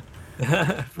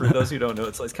 for those who don't know,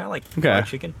 it's kind of like fried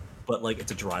chicken, but like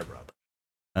it's a dry rub.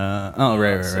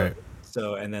 Right.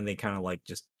 So and then they kind of like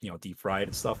just deep fried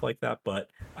and stuff like that. But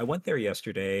I went there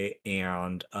yesterday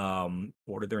and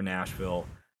ordered their Nashville.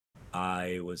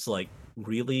 I was like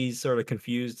really sort of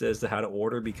confused as to how to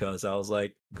order because I was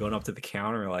like going up to the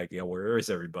counter like, yeah, where is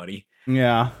everybody?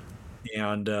 Yeah.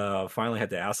 And finally had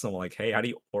to ask them like, hey, how do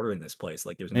you order in this place?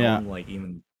 Like there's no one like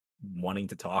even wanting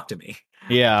to talk to me.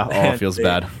 Yeah. Oh, it feels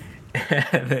bad.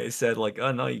 And they said like,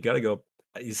 oh no, you gotta go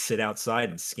you sit outside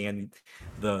and scan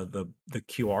the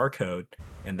QR code,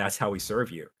 and that's how we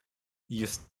serve you. You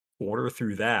just order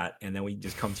through that, and then we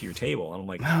just come to your table. And I'm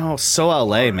like, oh, so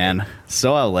LA, man.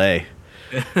 So LA.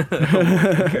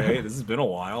 Okay, this has been a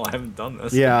while. I haven't done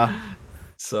this. Yeah.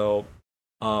 So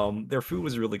their food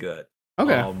was really good.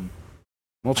 Okay.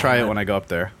 We'll try it when I go up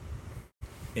there.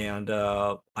 And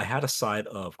I had a side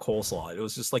of coleslaw. It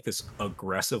was just like this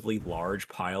aggressively large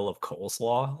pile of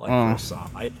coleslaw, like for a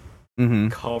side,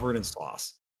 covered in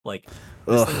sauce. Like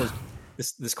this thing was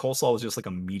this coleslaw was just like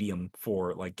a medium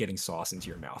for like getting sauce into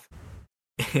your mouth.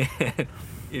 And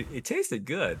it tasted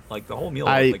good. Like the whole meal.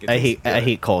 I hate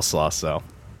coleslaw, so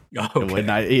okay.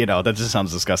 That just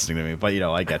sounds disgusting to me. But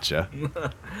I get you.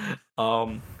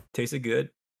 Tasted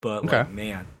good, but okay. Like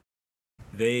man.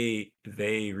 They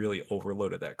really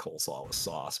overloaded that coleslaw with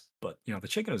sauce, but the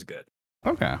chicken was good.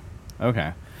 Okay.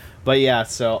 But yeah,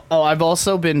 so I've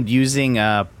also been using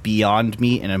Beyond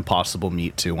Meat and Impossible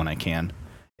Meat too when I can,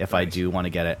 if nice. I do want to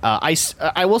get it.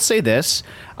 I will say this: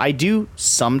 I do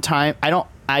sometimes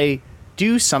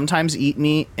eat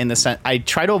meat in the sense I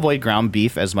try to avoid ground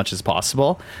beef as much as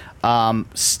possible.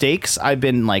 Steaks I've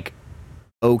been like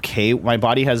okay, my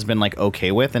body has been like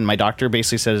okay with, and my doctor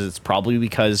basically says it's probably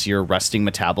because your resting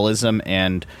metabolism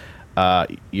and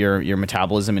your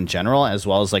metabolism in general, as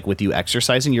well as like with you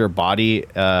exercising your body.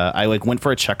 I like went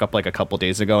for a checkup like a couple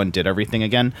days ago and did everything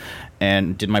again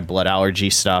and did my blood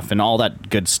allergy stuff and all that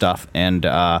good stuff, and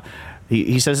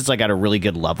he says it's like at a really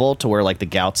good level to where like the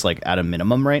gout's like at a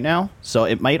minimum right now. So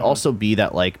it might also be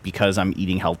that like because I'm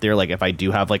eating healthier, like if I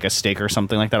do have like a steak or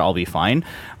something like that, I'll be fine.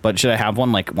 But should I have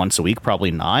one like once a week?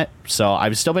 Probably not. So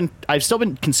I've still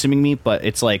been consuming meat, but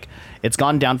it's like it's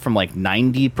gone down from like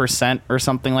 90% or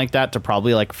something like that to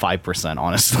probably like 5%,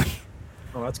 honestly.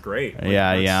 Oh, that's great. Like,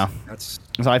 yeah.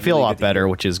 So I feel really a lot better,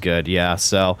 which is good. Yeah.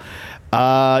 So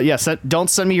don't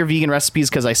send me your vegan recipes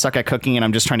because I suck at cooking and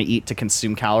I'm just trying to eat to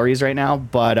consume calories right now.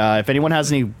 But if anyone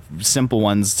has any simple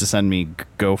ones to send me,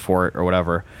 go for it or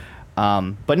whatever.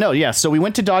 But no, yeah. So we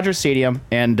went to Dodger Stadium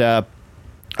and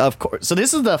of course. So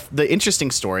this is the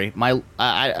interesting story.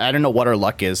 I don't know what our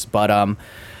luck is, but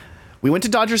we went to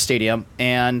Dodger Stadium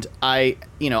and I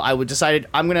decided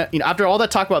I'm gonna after all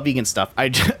that talk about vegan stuff,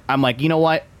 I'm like, you know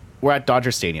what? We're at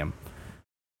Dodger Stadium.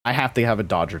 I have to have a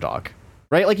Dodger dog.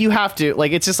 Right? Like you have to,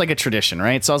 like, it's just like a tradition,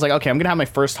 right? So I was like, okay, I'm going to have my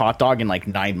first hot dog in like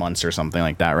 9 months or something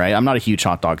like that, right? I'm not a huge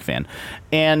hot dog fan.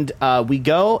 And we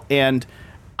go and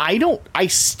I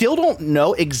still don't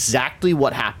know exactly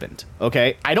what happened.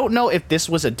 Okay. I don't know if this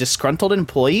was a disgruntled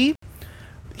employee,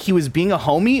 he was being a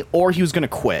homie, or he was going to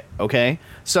quit. Okay.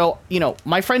 So,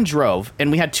 my friend drove and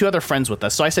we had 2 other friends with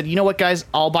us. So I said, you know what, guys,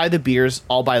 I'll buy the beers.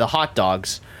 I'll buy the hot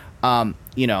dogs.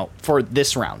 For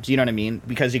this round, you know what I mean?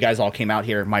 Because you guys all came out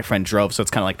here, my friend drove, so it's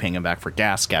kind of like paying him back for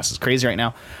gas. Gas is crazy right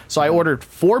now. So I ordered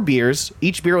 4 beers.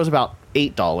 Each beer was about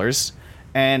 $8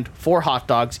 and 4 hot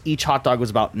dogs. Each hot dog was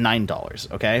about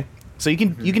 $9. Okay. So you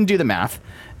can do the math.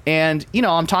 And,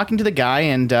 I'm talking to the guy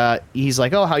and he's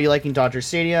like, oh, how you liking Dodger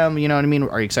Stadium? You know what I mean?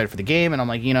 Are you excited for the game? And I'm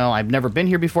like, I've never been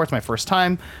here before. It's my first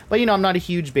time. But, I'm not a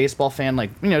huge baseball fan.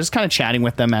 Like, just kind of chatting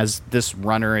with them as this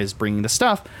runner is bringing the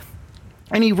stuff.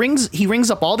 And he rings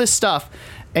up all this stuff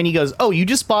and he goes, oh, you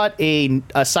just bought a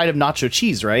side of nacho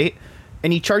cheese, right?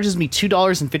 And he charges me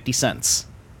 $2.50.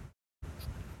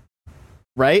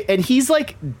 Right? And he's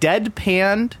like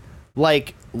deadpanned,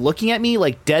 like looking at me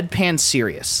like deadpan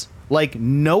serious. Like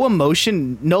no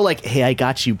emotion, no like, hey, I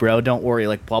got you, bro. Don't worry,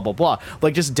 like blah, blah, blah.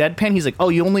 Like just deadpan. He's like, oh,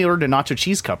 you only ordered a nacho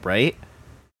cheese cup, right?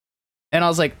 And I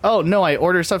was like, oh, no, I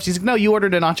ordered stuff. He's like, no, you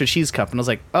ordered a nacho cheese cup. And I was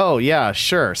like, oh, yeah,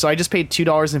 sure. So I just paid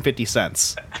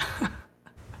 $2.50.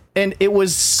 And it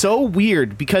was so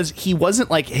weird because he wasn't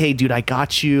like, hey, dude, I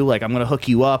got you. Like, I'm going to hook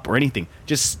you up or anything.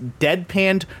 Just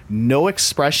deadpanned, no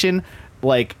expression.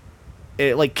 Like,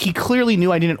 like he clearly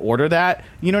knew I didn't order that.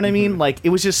 You know what I mean? Like it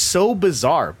was just so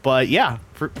bizarre. But yeah,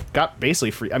 got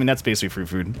basically free. I mean, that's basically free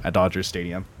food at Dodger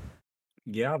Stadium.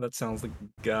 Yeah, that sounds like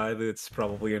a guy that's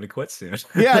probably going to quit soon.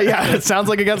 yeah, it sounds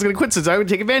like a guy's going to quit soon, so I would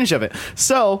take advantage of it.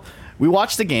 So we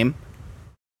watched the game.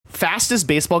 Fastest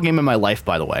baseball game in my life,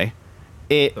 by the way.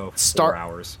 It 4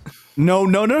 hours.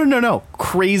 No.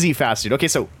 Crazy fast, dude. Okay,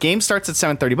 so game starts at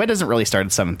 7:30, but it doesn't really start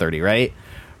at 7:30, right?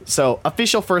 So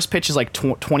official first pitch is like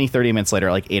 20, 30 minutes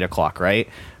later, like 8 o'clock, right?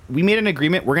 We made an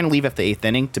agreement. We're going to leave at the 8th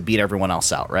inning to beat everyone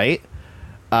else out, right?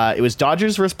 It was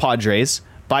Dodgers versus Padres.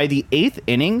 By the 8th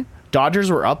inning, Dodgers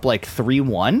were up like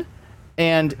 3-1,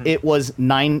 and it was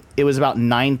about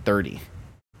 9:30.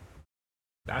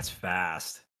 That's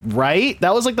fast. Right?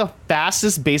 That was like the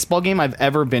fastest baseball game I've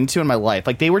ever been to in my life.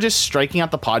 Like they were just striking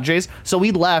out the Padres. So we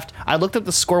left. I looked at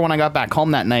the score when I got back home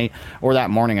that night, or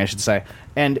that morning, I should say,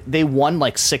 and they won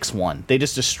like 6-1. They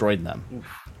just destroyed them.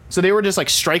 Oof. So they were just like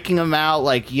striking them out,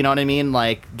 like, you know what I mean?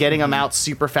 Like getting them out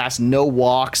super fast, no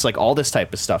walks, like all this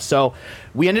type of stuff. So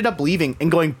we ended up leaving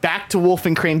and going back to Wolf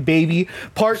and Crane, baby.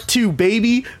 Part 2,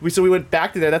 baby. So we went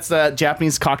back to there. That's the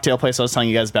Japanese cocktail place I was telling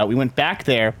you guys about. We went back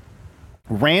there.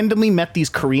 Randomly met these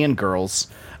Korean girls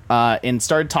and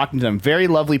started talking to them. Very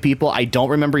lovely people. I don't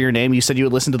remember your name. You said you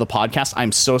would listen to the podcast.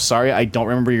 I'm so sorry. I don't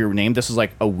remember your name. This was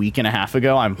like a week and a half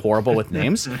ago. I'm horrible with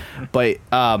names. But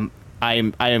I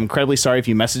am incredibly sorry if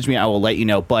you message me. I will let you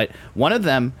know. But one of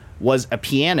them was a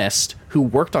pianist who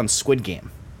worked on Squid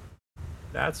Game.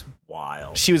 That's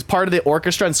wild. She was part of the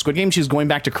orchestra in Squid Game. She was going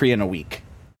back to Korea in a week.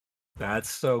 That's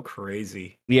so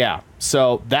crazy. Yeah.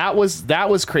 So that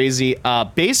was crazy.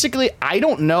 Basically, I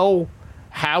don't know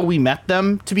how we met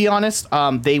them, to be honest.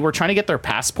 They were trying to get their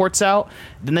passports out.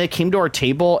 Then they came to our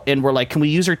table and were like, can we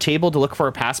use our table to look for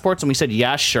our passports? And we said,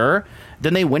 yeah, sure.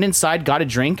 Then they went inside, got a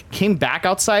drink, came back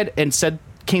outside and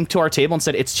came to our table and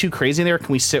said, it's too crazy in there.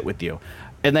 Can we sit with you?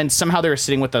 And then somehow they were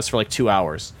sitting with us for like 2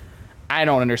 hours. I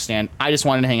don't understand. I just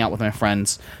wanted to hang out with my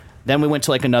friends. Then we went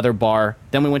to like another bar.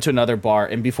 Then we went to another bar.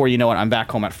 And before you know it, I'm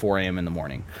back home at 4 a.m. in the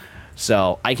morning.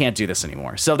 So I can't do this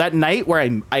anymore. So that night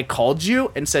where I called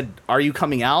you and said, are you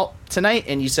coming out tonight?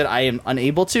 And you said, I am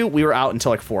unable to. We were out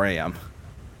until like 4 a.m.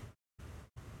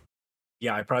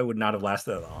 Yeah, I probably would not have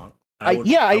lasted that long. I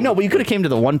know, but you could have came to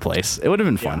the one place. It would have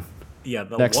been fun. Yeah,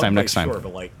 next time. Sure,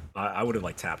 but like I would have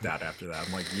like tapped out after that.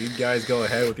 I'm like, you guys go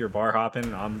ahead with your bar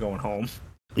hopping. I'm going home.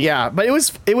 Yeah, but it was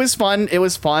fun. It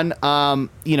was fun.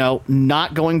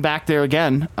 Not going back there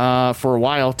again for a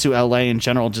while to LA in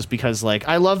general, just because like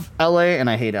I love LA and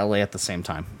I hate LA at the same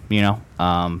time.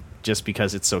 Just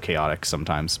because it's so chaotic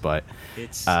sometimes. But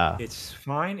it's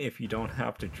fine if you don't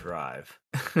have to drive.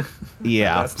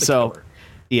 Yeah.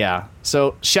 Yeah.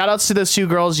 So shout outs to those two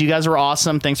girls. You guys were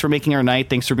awesome. Thanks for making our night.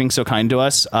 Thanks for being so kind to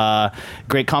us.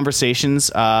 Great conversations.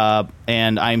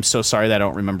 And I'm so sorry that I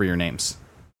don't remember your names,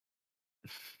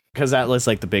 because that was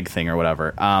like the big thing or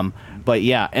whatever. But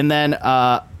yeah. And then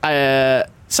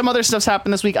some other stuff's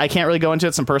happened this week. I can't really go into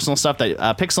it. Some personal stuff that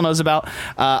Pixel knows about.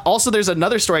 Also, there's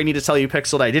another story I need to tell you,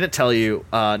 Pixel, that I didn't tell you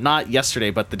not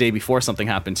yesterday, but the day before something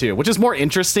happened too, which is more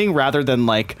interesting rather than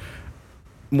like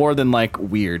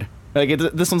weird. Like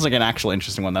this one's like an actual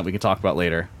interesting one that we can talk about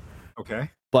later. Okay.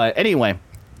 But anyway,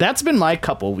 that's been my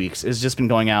couple weeks. It's just been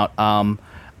going out.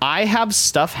 I have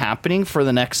stuff happening for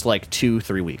the next like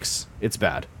 2-3 weeks. It's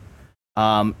bad.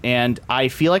 And I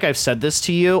feel like I've said this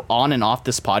to you on and off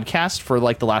this podcast for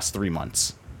like the last 3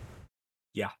 months.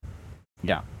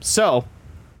 Yeah. So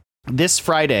this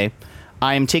Friday,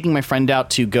 I'm taking my friend out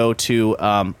to go to,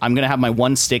 I'm going to have my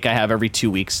one steak I have every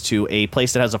 2 weeks to a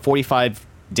place that has a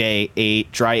 45-day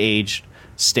dry aged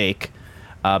steak,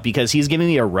 because he's giving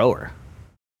me a rower.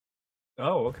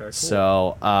 Oh, okay. Cool.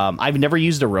 So, I've never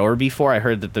used a rower before. I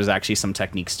heard that there's actually some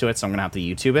techniques to it, so I'm going to have to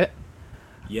YouTube it.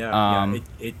 Yeah,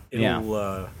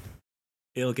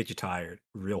 it'll get you tired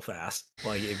real fast.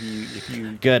 Like if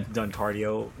you good done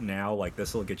cardio now, like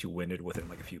this will get you winded within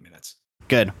like a few minutes.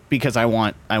 Good, because I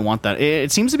want that.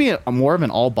 It seems to be a more of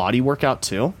an all body workout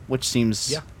too, which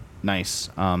seems nice.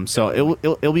 So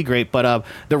it'll be great. But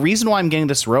the reason why I'm getting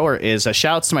this rower is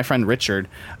shout outs to my friend Richard.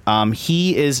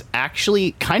 He is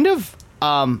actually kind of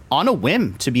on a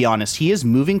whim, to be honest. He is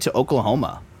moving to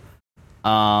Oklahoma.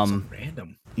 So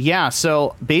random. Yeah,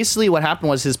 so basically what happened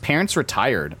was his parents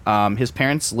retired. His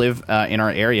parents live in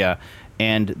our area,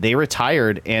 and they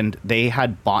retired, and they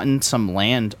had bought some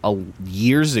land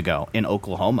years ago in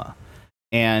Oklahoma.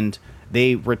 And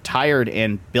they retired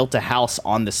and built a house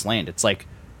on this land. It's like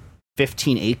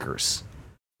 15 acres.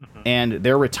 And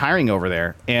they're retiring over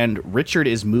there. And Richard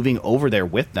is moving over there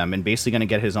with them and basically going to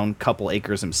get his own couple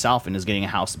acres himself and is getting a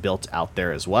house built out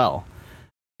there as well.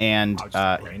 And Just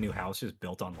a brand new house just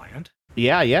built on land.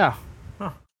 Yeah.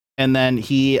 Huh. And then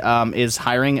he is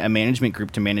hiring a management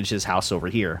group to manage his house over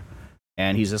here,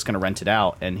 and he's just going to rent it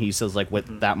out. And he says, like,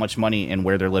 with that much money and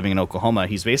where they're living in Oklahoma,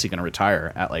 he's basically going to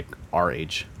retire at like our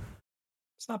age.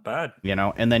 It's not bad, you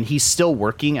know. And then he's still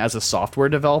working as a software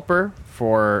developer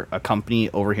for a company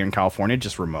over here in California,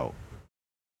 just remote.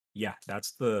 Yeah,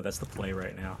 that's the play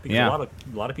right now. Because Yeah.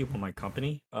 a lot of people in my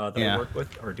company that I work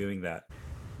with are doing that.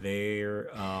 They're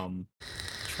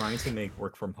trying to make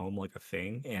work from home like a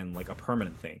thing and like a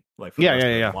permanent thing, like for the rest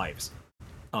of their lives.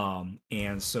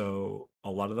 And so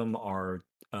a lot of them are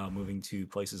moving to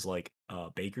places like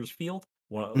Bakersfield.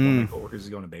 One of my coworkers is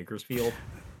going to Bakersfield.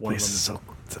 The place is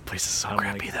so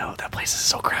crappy though. That place is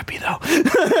so crappy though.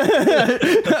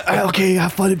 Okay,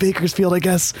 have fun in Bakersfield, I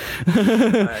guess.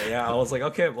 Yeah, I was like,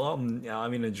 okay, well, I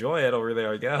mean, enjoy it over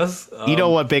there, I guess. You know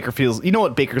what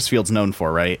Bakersfield's known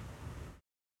for, right?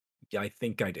 Yeah, I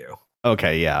think I do.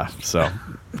 Okay, yeah. So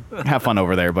have fun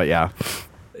over there, but yeah.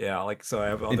 Yeah, like, so I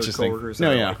have other coworkers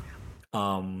that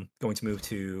are going to move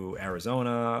to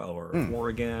Arizona or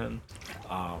Oregon.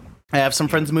 I have some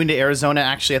friends moving to Arizona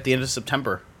actually at the end of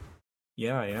September.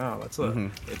 Yeah, that's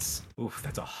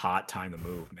that's a hot time to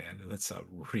move, man. That's a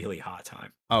really hot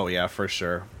time. Oh yeah, for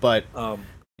sure. But a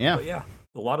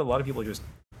lot of people are just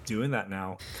doing that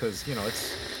now because it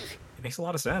makes a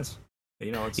lot of sense.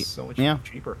 It's so much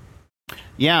cheaper.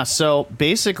 Yeah, so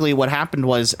basically what happened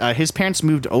was his parents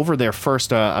moved over there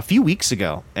first a few weeks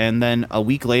ago, and then a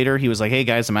week later he was like, "Hey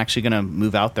guys, I'm actually going to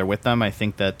move out there with them. I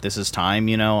think that this is time,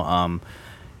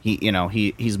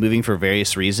 he's moving for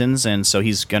various reasons, and so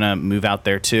he's going to move out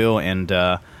there too." And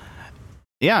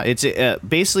it's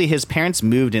basically his parents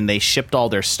moved and they shipped all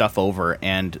their stuff over,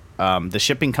 and the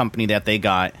shipping company that they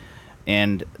got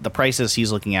and the prices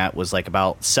he's looking at was like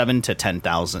about $7,000 to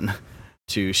 $10,000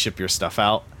 to ship your stuff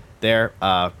out there.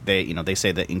 They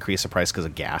say they increase the price because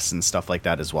of gas and stuff like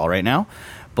that as well right now,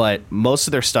 but most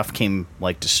of their stuff came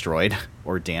like destroyed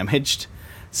or damaged.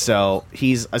 So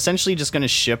he's essentially just going to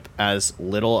ship as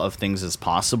little of things as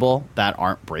possible that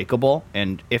aren't breakable,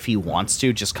 and if he wants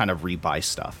to, just kind of rebuy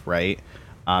stuff, right?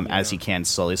 As he can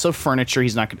slowly. So furniture,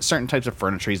 certain types of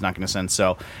furniture he's not going to send.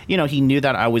 So, he knew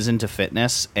that I was into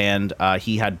fitness, and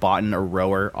he had bought a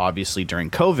rower, obviously, during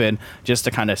COVID, just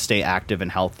to kind of stay active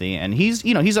and healthy. And he's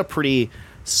a pretty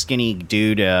skinny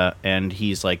dude, and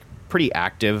he's like pretty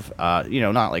active,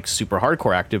 not like super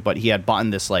hardcore active, but he had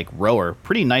bought this like rower,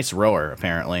 pretty nice rower,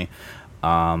 apparently.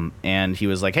 And he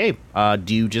was like, "Hey,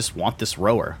 do you just want this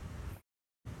rower?"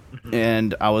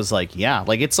 And I was like, yeah,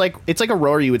 like it's like a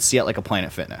rower you would see at like a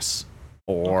Planet Fitness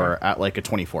or at like a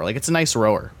 24. Like, it's a nice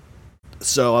rower.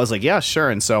 So I was like, yeah, sure.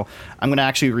 And so I'm going to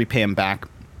actually repay him back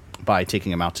by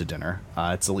taking him out to dinner.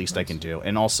 It's the least I can do.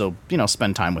 And also,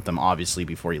 spend time with him, obviously,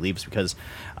 before he leaves, because,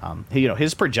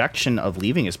 his projection of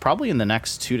leaving is probably in the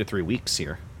next 2 to 3 weeks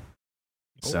here.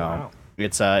 Wow.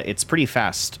 It's pretty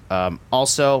fast.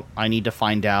 Also, I need to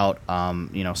find out,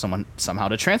 someone somehow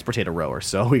to transportate a rower.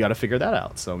 So we got to figure that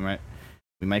out. So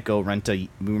we might go rent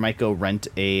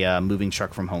a moving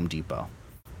truck from Home Depot.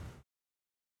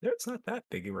 It's not that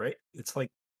big, right? It's like,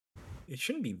 it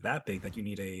shouldn't be that big that you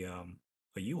need a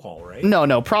U-Haul, right?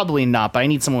 No, probably not. But I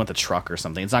need someone with a truck or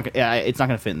something. It's not going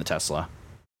to fit in the Tesla.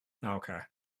 Okay.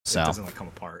 So it doesn't like come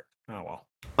apart. Oh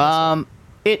well.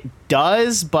 It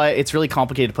does, but it's really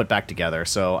complicated to put back together.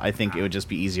 So I think it would just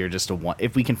be easier just to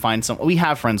if we can find some. We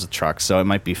have friends with trucks, so it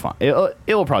might be fine. It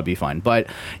will probably be fine. But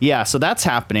yeah, so that's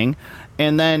happening.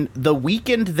 And then the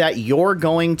weekend that you're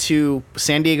going to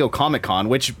San Diego Comic-Con,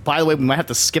 which, by the way, we might have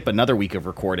to skip another week of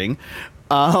recording,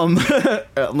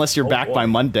 unless you're back by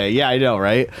Monday. Yeah, I know,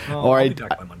 right? I'll be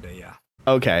back by Monday. Yeah.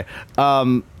 Okay.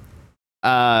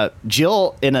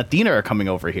 Jill and Athena are coming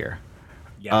over here.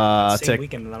 Yeah, the same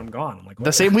weekend that I'm gone. I'm like,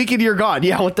 the same weekend you're gone.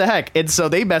 Yeah, what the heck? And so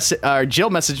Jill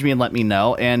messaged me and let me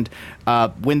know. And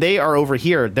when they are over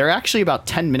here, they're actually about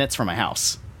 10 minutes from my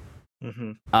house.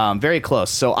 Mm-hmm. Very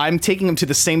close. So I'm taking them to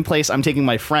the same place I'm taking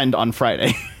my friend on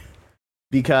Friday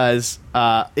because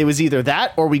it was either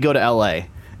that or we go to LA.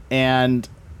 And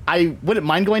I wouldn't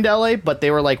mind going to LA, but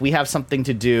they were like, we have something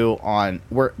to do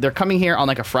they're coming here on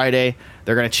like a Friday.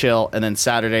 They're going to chill. And then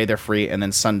Saturday they're free. And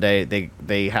then Sunday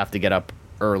they have to get up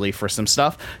early for some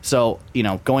stuff. So,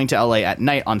 going to LA at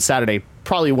night on Saturday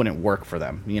probably wouldn't work for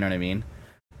them. You know what I mean?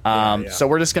 So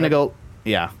we're just going to go.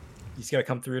 Yeah. You just got to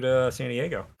come through to San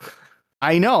Diego.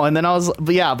 I know. And then I was,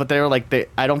 but they were like,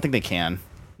 I don't think they can.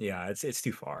 Yeah. It's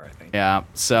too far, I think. Yeah.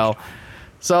 So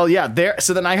So yeah, there.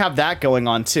 So then I have that going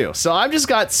on too. So I've just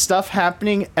got stuff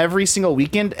happening every single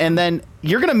weekend, and then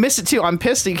you're gonna miss it too. I'm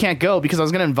pissed that you can't go because I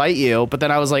was gonna invite you, but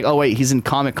then I was like, oh wait, he's in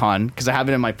Comic-Con because I have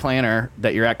it in my planner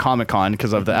that you're at Comic-Con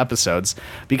because of the episodes.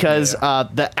 Because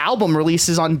the album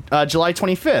releases on July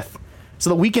 25th. So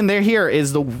the weekend they're here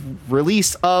is the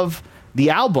release of the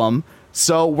album.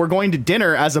 So we're going to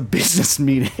dinner as a business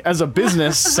meeting, as a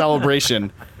business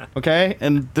celebration. Okay.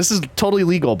 And this is totally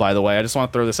legal, by the way. I just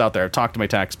want to throw this out there. I've talked to my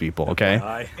tax people.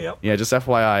 Okay. Yep. Yeah. Just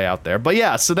FYI out there. But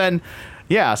yeah. So then,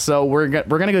 yeah. So we're going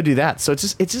to go do that. So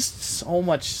it's just so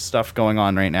much stuff going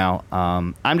on right now.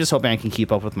 I'm just hoping I can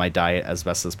keep up with my diet as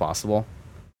best as possible,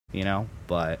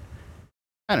 but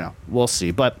I don't know. We'll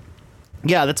see. But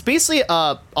yeah, that's basically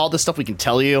all the stuff we can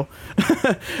tell you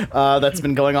that's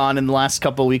been going on in the last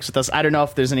couple of weeks with us. I don't know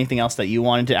if there's anything else that you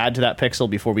wanted to add to that, Pixel,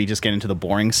 before we just get into the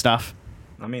boring stuff.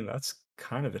 I mean, that's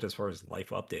kind of it as far as life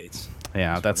updates.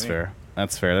 Yeah, that's fair.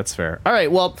 That's fair. All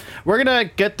right, well, we're going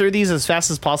to get through these as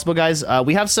fast as possible, guys.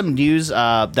 We have some news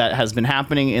that has been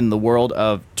happening in the world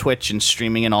of Twitch and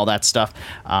streaming and all that stuff.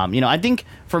 I think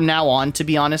from now on, to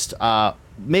be honest,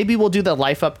 maybe we'll do the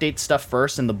life update stuff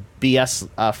first and the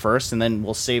BS first, and then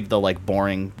we'll save the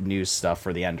boring news stuff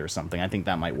for the end or something. I think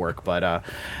that might work. But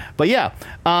yeah.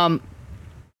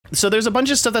 So there's a bunch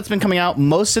of stuff that's been coming out.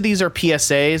 Most of these are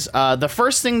PSAs. The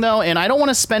first thing, though, and I don't want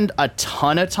to spend a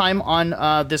ton of time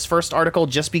on this first article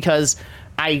just because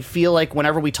I feel like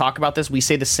whenever we talk about this, we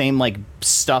say the same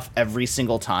stuff every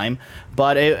single time.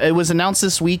 But it was announced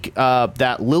this week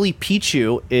that Lily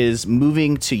Pichu is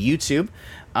moving to YouTube.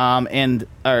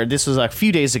 This was a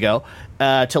few days ago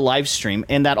to live stream,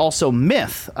 and that also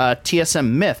Myth,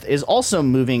 TSM Myth, is also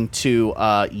moving to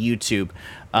YouTube.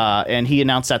 And he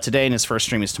announced that today, and his first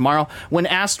stream is tomorrow. When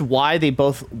asked why they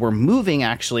both were moving,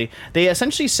 actually, they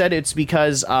essentially said it's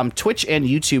because Twitch and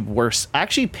YouTube were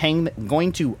actually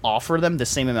going to offer them the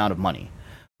same amount of money.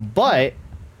 But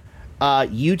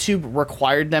YouTube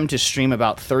required them to stream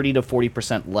about 30 to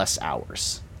 40% less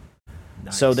hours.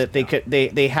 Nice. So that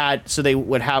they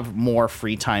would have more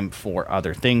free time for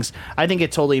other things. I think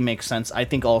it totally makes sense. I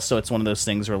think also it's one of those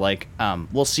things where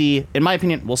we'll see, in my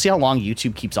opinion, we'll see how long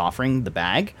YouTube keeps offering the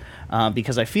bag,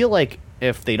 because I feel like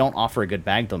if they don't offer a good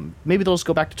bag, maybe they'll just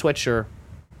go back to Twitch, or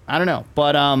I don't know.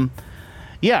 But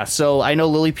yeah, so I know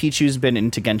Lily Pichu's been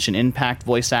into Genshin Impact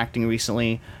voice acting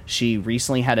recently. She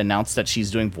recently had announced that she's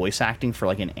doing voice acting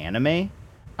for an anime.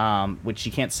 Which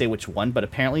she can't say which one, but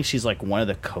apparently she's one of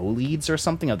the co-leads or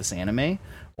something of this anime,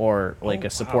 or a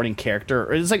supporting character,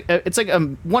 or it's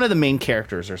one of the main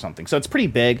characters or something. So it's pretty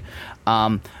big.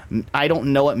 I don't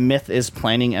know what Myth is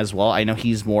planning as well. I know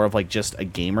he's more of just a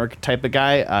gamer type of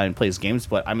guy and plays games,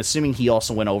 but I'm assuming he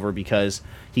also went over because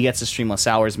he gets to stream less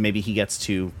hours. Maybe he gets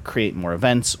to create more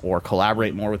events or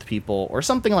collaborate more with people or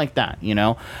something like that.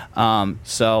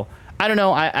 So I don't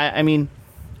know. I mean,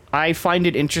 I find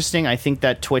it interesting. I think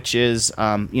that Twitch is,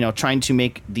 trying to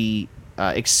make the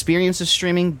experience of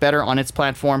streaming better on its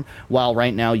platform, while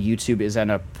right now YouTube is at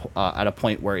a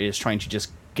point where it is trying to just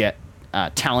get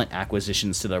talent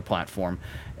acquisitions to their platform,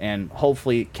 and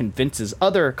hopefully convinces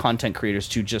other content creators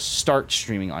to just start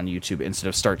streaming on YouTube instead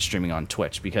of start streaming on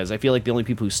Twitch. Because I feel like the only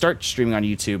people who start streaming on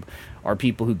YouTube are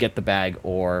people who get the bag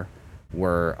or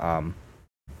were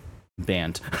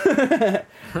banned.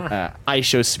 I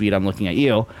show speed. I'm looking at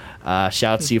you. Shout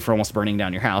out to you for almost burning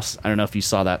down your house. I don't know if you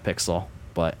saw that, Pixel,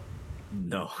 but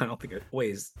no, I don't think it.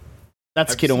 Ways.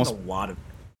 That's kid almost.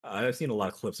 I've seen a lot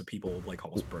of clips of people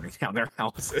almost burning down their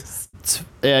houses.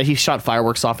 Yeah, he shot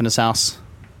fireworks off in his house.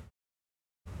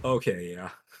 Okay, yeah.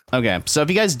 Okay, so if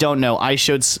you guys don't know, I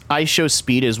show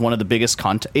speed is one of the biggest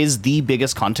the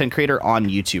biggest content creator on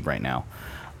YouTube right now.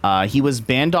 He was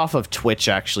banned off of Twitch,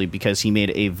 actually, because he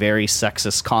made a very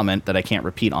sexist comment that I can't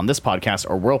repeat on this podcast,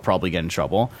 or we'll probably get in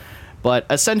trouble. But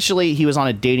essentially, he was on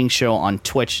a dating show on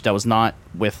Twitch that was not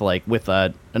with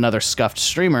another scuffed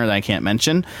streamer that I can't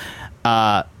mention.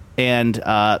 The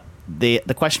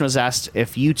question was asked,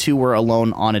 if you two were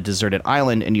alone on a deserted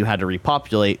island and you had to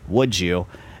repopulate, would you?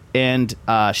 And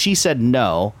she said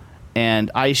no.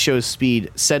 And I Show Speed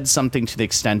said something to the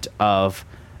extent of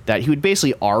that he would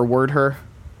basically R-word her,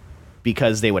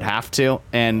 because they would have to,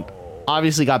 and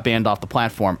obviously got banned off the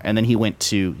platform. And then he went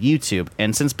to YouTube,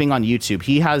 and since being on YouTube,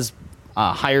 he has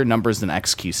higher numbers than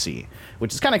XQC,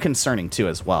 which is kind of concerning too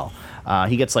as well.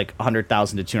 He gets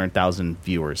 100,000 to 200,000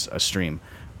 viewers a stream,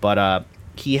 but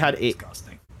he had a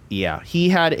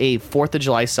 4th of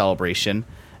July celebration,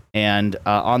 and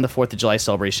on the 4th of July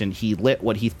celebration, he lit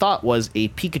what he thought was a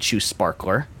Pikachu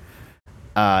sparkler.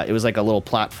 It was a little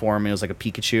platform. It was a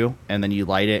Pikachu, and then you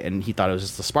light it, and he thought it was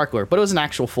just a sparkler, but it was an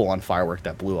actual full-on firework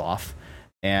that blew off.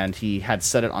 and he had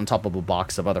set it on top of a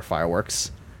box of other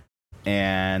fireworks.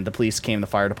 And the police came, the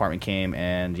fire department came,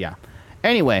 and yeah.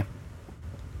 Anyway,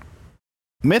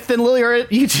 Myth and Lily are at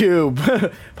YouTube.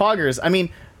 Poggers. I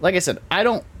mean, like I said, I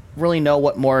don't really know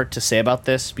what more to say about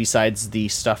this besides the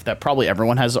stuff that probably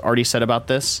everyone has already said about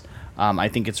this. I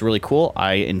think it's really cool.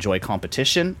 I enjoy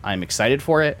competition. I'm excited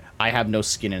for it. I have no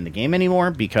skin in the game anymore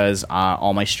because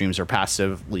all my streams are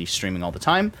passively streaming all the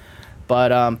time. But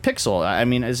Pixel, I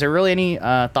mean, is there really any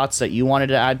thoughts that you wanted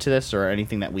to add to this, or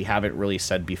anything that we haven't really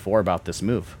said before about this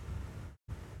move?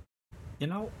 You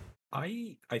know,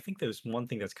 I think there's one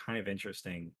thing that's kind of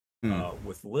interesting Hmm.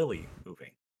 with Lily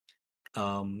moving.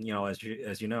 You know, as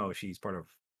you know, she's part of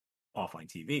offline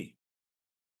TV,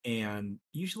 and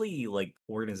usually like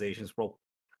organizations will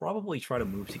probably try to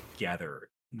move together,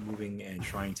 moving and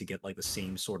trying to get like the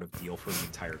same sort of deal for the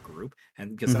entire group,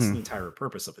 and because that's Hmm. the entire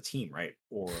purpose of a team, right?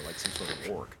 Or like some sort of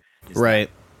org, is that Right.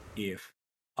 if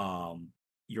um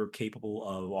you're capable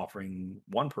of offering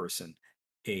one person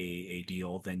a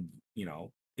deal, then you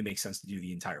know it makes sense to do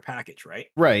the entire package, right?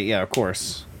 Right. Yeah. Of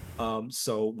course.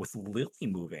 So with Lily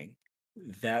moving,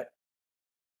 that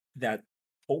that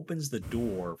opens the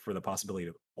door for the possibility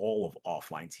of all of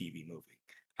offline TV moving.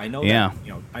 I know that, Yeah.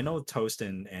 you know, I know Toast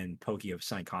and Pokey have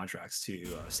signed contracts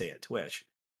to stay at Twitch,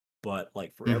 but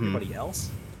like for Hmm. everybody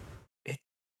else, it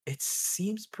it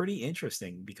seems pretty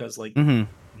interesting because like Hmm.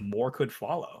 more could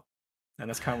follow, and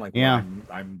that's kind of like what Yeah.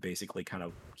 I'm basically kind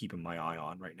of keeping my eye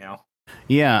on right now.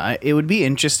 Yeah. It would be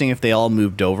interesting if they all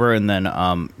moved over and then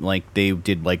like they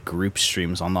did like group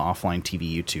streams on the offline TV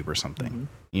YouTube or something. Hmm.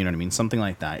 You know what I mean? Something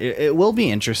like that. It will be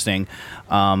interesting.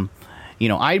 Um,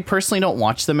 I personally don't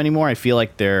watch them anymore. I feel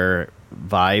like their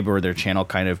vibe or their channel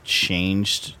kind of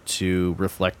changed to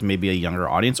reflect maybe a younger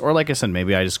audience, or like I said,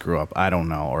 maybe I just grew up. I don't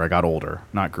know, or I got older.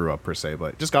 Not grew up per se,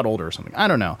 but just got older or something. I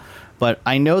don't know. But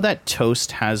I know that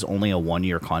Toast has only a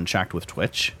 1-year contract with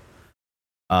Twitch,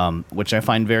 which I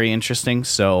find very interesting.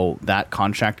 So that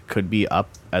contract could be up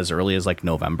as early as like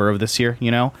November of this year.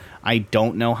 I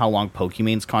don't know how long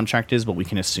Pokemon's contract is, but we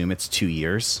can assume it's 2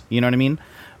 years. You know what I mean?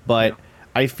 But Yeah.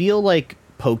 I feel like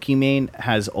Pokimane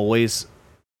has always,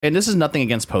 and this is nothing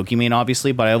against Pokimane,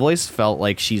 obviously, but I've always felt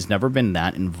like she's never been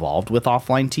that involved with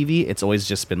offline TV. It's always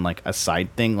just been like a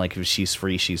side thing. Like if she's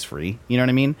free, she's free. You know what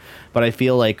I mean? But I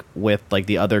feel like with like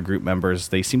the other group members,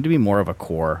 they seem to be more of a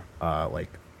core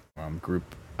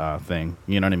group thing.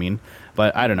 You know what I mean?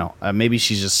 But I don't know. Maybe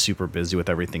she's just super busy with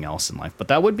everything else in life. But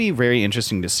that would be very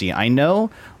interesting to see. I know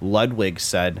Ludwig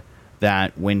said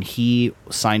that when he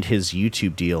signed his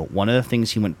YouTube deal, one of the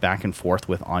things he went back and forth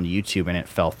with on YouTube and it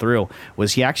fell through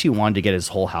was he actually wanted to get his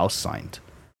whole house signed.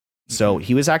 So Hmm.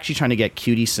 he was actually trying to get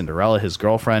Cutie Cinderella, his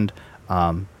girlfriend,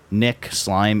 Nick,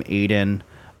 Slime, Aiden,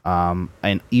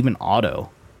 and even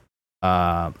Otto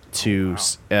to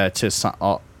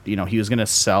Wow. he was going to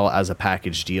sell as a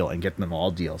package deal and get them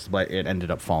all deals, but it ended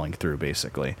up falling through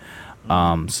basically.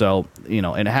 Hmm. So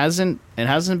it hasn't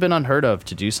been unheard of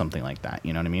to do something like that.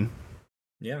 You know what I mean?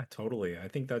 Yeah, totally. I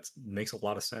think that makes a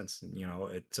lot of sense. You know,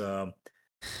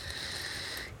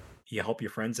 you help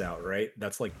your friends out, right?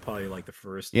 That's like probably like the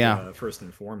Yeah. first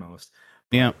and foremost.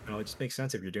 Yeah. But you know, it just makes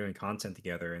sense if you're doing content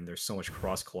together and there's so much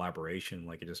cross collaboration.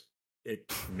 Like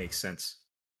it makes sense.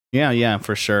 Yeah, yeah,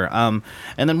 for sure. And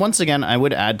then once again, I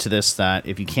would add to this that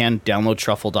if you can download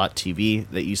truffle.tv,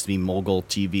 that used to be Mogul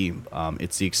TV.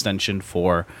 It's the extension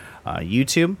for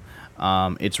YouTube.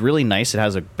 It's really nice. It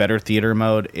has a better theater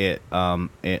mode. It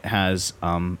has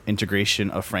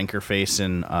integration of Frankerface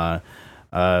and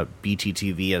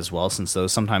BTTV as well, since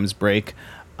those sometimes break.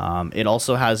 It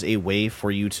also has a way for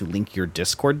you to link your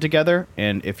Discord together,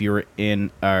 and if you're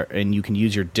and you can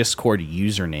use your Discord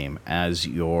username as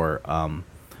your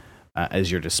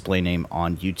display name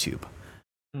on YouTube,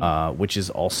 Hmm. which is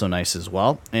also nice as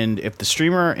well. And if the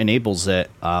streamer enables it,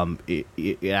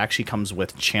 it actually comes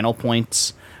with channel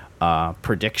points,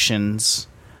 predictions,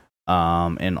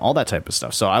 and all that type of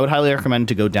stuff. So I would highly recommend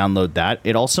to go download that.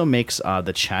 It also makes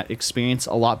the chat experience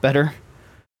a lot better.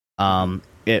 Hmm.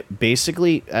 It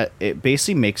basically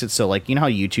makes it so, like, you know how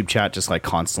YouTube chat just like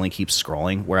constantly keeps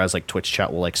scrolling, whereas like Twitch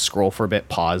chat will like scroll for a bit,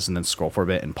 pause, and then scroll for a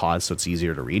bit and pause, so it's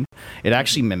easier to read. It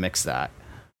actually Hmm. mimics that.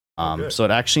 Oh, good. So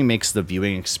it actually makes the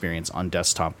viewing experience on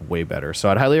desktop way better. So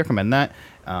I'd highly recommend that.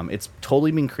 It's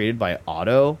totally been created by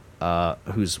Otto,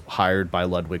 who's hired by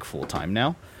Ludwig full time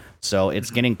now. So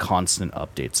it's Mhm. getting constant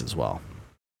updates as well.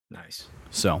 Nice.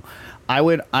 So I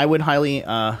would highly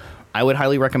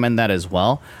recommend that as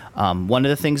well. One of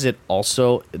the things that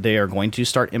also they are going to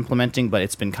start implementing, but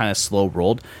it's been kind of slow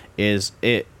rolled, is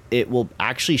it will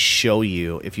actually show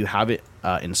you if you have it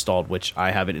installed, which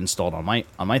I have it installed on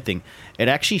my thing, it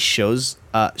actually shows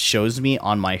me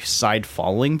on my side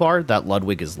following bar that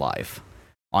Ludwig is live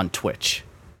on Twitch.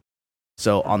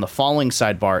 So on the following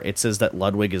sidebar, it says that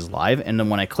Ludwig is live, and then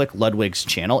when I click Ludwig's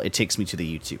channel, it takes me to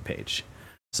the YouTube page.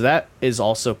 So that is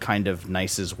also kind of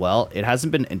nice as well. It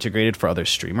hasn't been integrated for other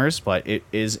streamers, but it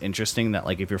is interesting that,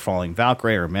 like, if you're following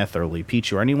Valkyrae or Myth or Lee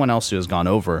Pichu or anyone else who has gone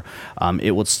over,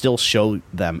 it will still show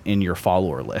them in your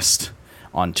follower list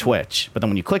on Twitch, but then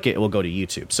when you click it, it will go to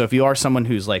YouTube. So if you are someone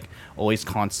who's like always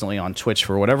constantly on Twitch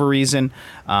for whatever reason,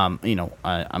 I'm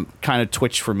kind of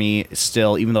Twitch for me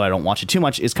still, even though I don't watch it too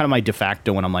much, is kind of my de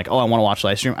facto when I'm like, oh, I want to watch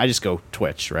live stream. I just go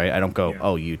Twitch, right? I don't go,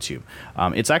 YouTube.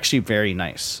 It's actually very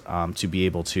nice to be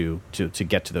able to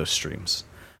get to those streams.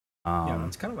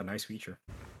 It's kind of a nice feature.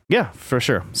 Yeah, for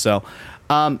sure. So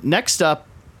next up,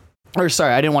 or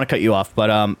sorry, I didn't want to cut you off,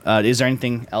 but is there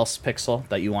anything else, Pixel,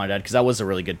 that you wanted to add? Because that was a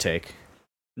really good take.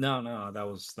 No, that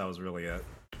was really it.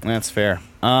 That's fair.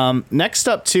 Next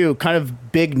up, too, kind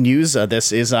of big news of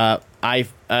this is my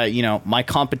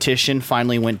competition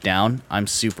finally went down. I'm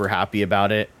super happy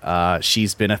about it.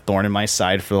 She's been a thorn in my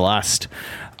side for the last,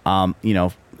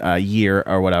 year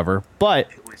or whatever. But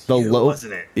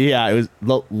wasn't it? Yeah, it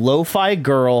was. Lo-Fi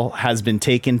Girl has been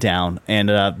taken down,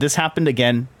 and this happened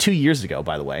again 2 years ago,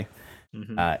 by the way.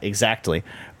 Mm-hmm. Exactly.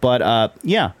 But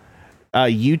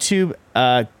YouTube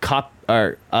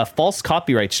a false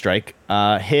copyright strike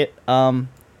hit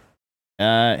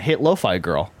Lo-Fi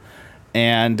Girl,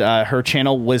 and her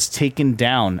channel was taken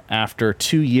down after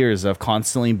 2 years of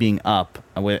constantly being up,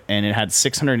 and it had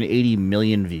 680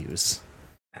 million views.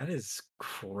 That is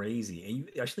crazy. And you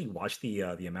actually watch the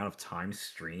amount of time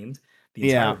streamed.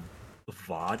 The entire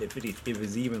VOD, if it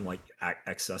was even like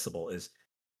accessible,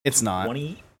 it's not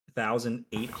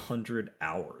 20,800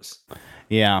 hours.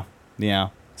 Yeah.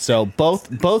 So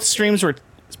both streams were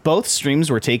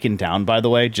taken down, by the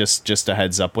way, just a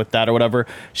heads up with that or whatever.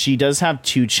 She does have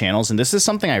 2 channels, and this is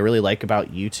something I really like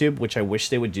about YouTube, which I wish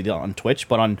they would do that on Twitch,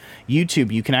 but on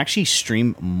YouTube you can actually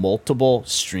stream multiple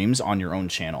streams on your own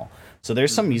channel. So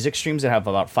there's some music streams that have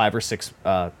about 5 or 6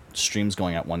 streams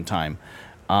going at one time.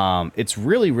 It's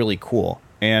really, really cool.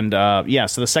 And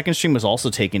so the second stream was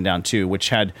also taken down too, which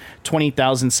had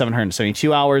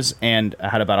 20,772 hours and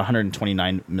had about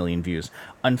 129 million views.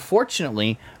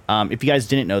 Unfortunately, if you guys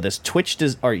didn't know this,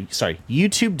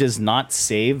 YouTube does not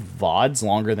save VODs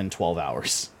longer than 12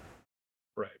 hours.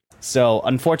 Right. So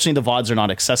unfortunately, the VODs are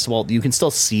not accessible. You can still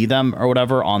see them or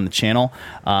whatever on the channel.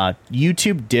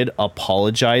 YouTube did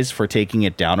apologize for taking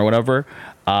it down or whatever.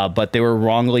 But they were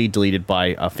wrongly deleted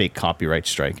by a fake copyright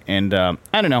strike. And I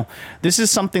don't know. This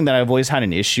is something that I've always had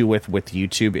an issue with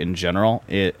YouTube in general.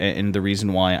 And the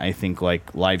reason why I think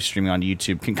like live streaming on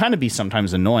YouTube can kind of be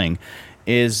sometimes annoying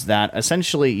is that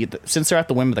essentially, since they're at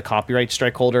the whim of the copyright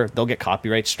strike holder, they'll get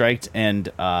copyright striked,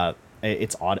 and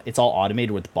it's all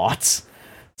automated with bots.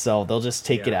 So they'll just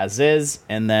take it as is,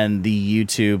 and then the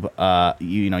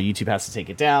YouTube has to take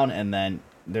it down, and then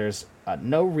there's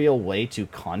no real way to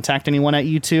contact anyone at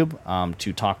YouTube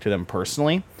to talk to them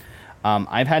personally.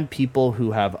 I've had people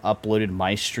who have uploaded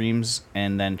my streams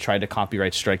and then tried to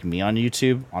copyright strike me on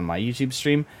YouTube, on my YouTube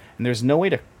stream, and there's no way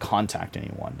to contact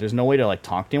anyone. There's no way to like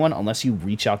talk to anyone unless you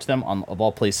reach out to them on, of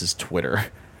all places, Twitter.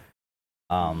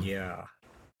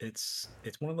 It's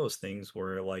one of those things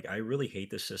where like I really hate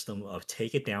the system of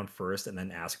take it down first and then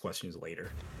ask questions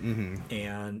later. Mm-hmm.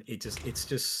 And it's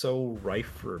just so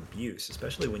rife for abuse,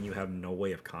 especially when you have no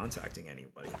way of contacting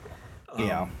anybody.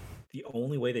 The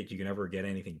only way that you can ever get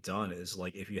anything done is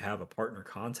like if you have a partner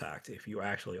contact, if you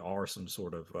actually are some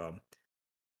sort of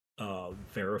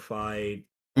verified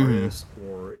artist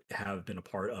or have been a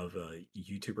part of a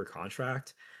YouTuber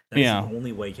contract. That's the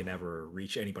only way you can ever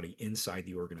reach anybody inside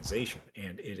the organization,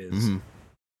 and it is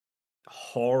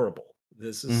horrible.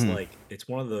 This is like it's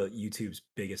one of the YouTube's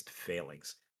biggest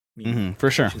failings. I mean, for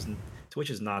sure. Twitch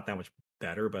is not that much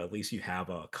better, but at least you have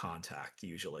a contact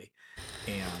usually.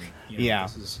 And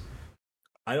this is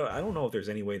I don't know if there's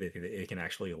any way that it can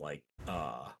actually like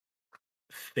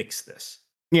fix this.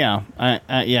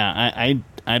 I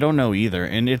don't know either,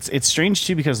 and it's strange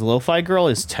too because Lo-Fi Girl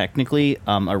is technically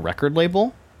a record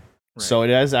label. Right. So it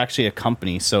is actually a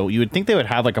company. So you would think they would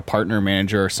have like a partner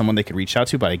manager or someone they could reach out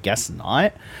to, but I guess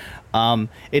not.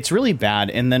 It's really bad.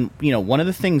 And then, one of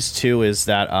the things too is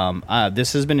that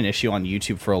this has been an issue on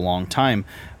YouTube for a long time.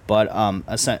 But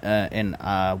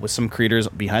with some creators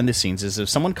behind the scenes is if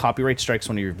someone copyright strikes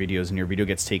one of your videos and your video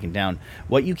gets taken down,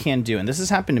 what you can do, and this has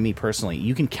happened to me personally,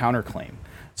 you can counterclaim.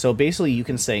 So basically, you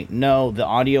can say, no, the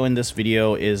audio in this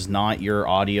video is not your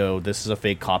audio. This is a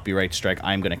fake copyright strike.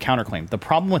 I'm going to counterclaim. The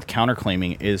problem with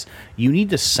counterclaiming is you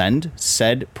need to send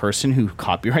said person who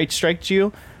copyright striked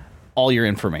you all your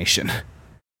information.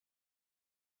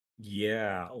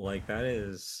 Yeah, like that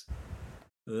is...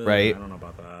 Right? I don't know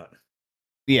about that.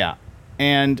 Yeah.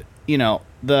 And,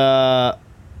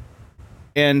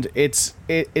 it's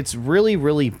really,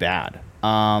 really bad.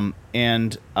 So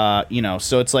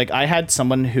it's like I had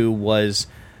someone who was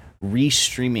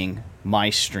restreaming my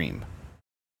stream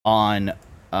on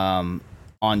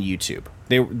YouTube.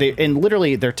 They and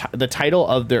literally the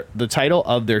title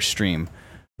of their stream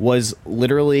was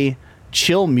literally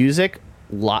chill music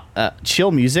live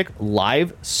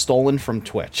stolen from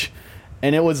Twitch.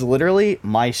 And it was literally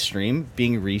my stream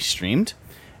being restreamed,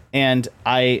 and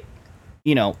and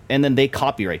then they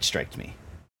copyright striked me,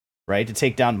 right, to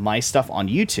take down my stuff on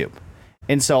YouTube.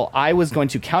 And so I was going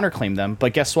to counterclaim them,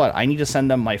 but guess what? I need to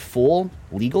send them my full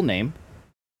legal name,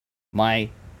 my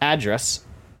address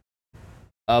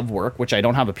of work, which I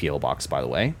don't have a PO box, by the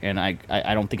way, and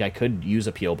I don't think I could use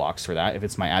a PO box for that if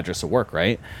it's my address of work,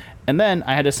 right? And then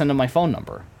I had to send them my phone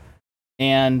number,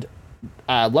 and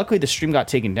luckily the stream got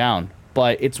taken down.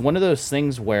 But it's one of those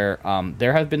things where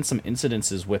there have been some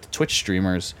incidences with Twitch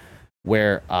streamers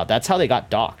where that's how they got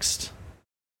doxxed,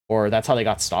 or that's how they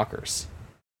got stalkers.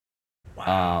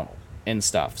 Wow. And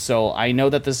stuff. So I know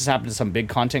that this has happened to some big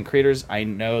content creators. I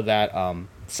know that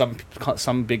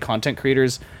some big content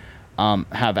creators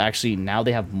have actually, now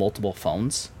they have multiple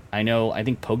phones. I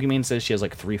think Pokimane says she has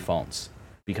like 3 phones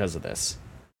because of this,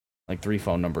 like 3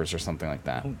 phone numbers or something like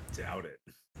that. I don't doubt it.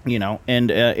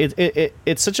 And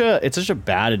it's such a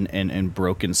bad and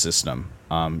broken system,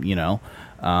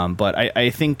 but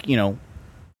I think,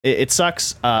 it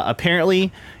sucks.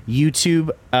 Apparently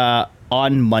YouTube,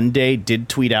 on Monday did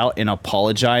tweet out and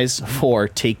apologize for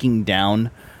taking down,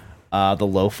 the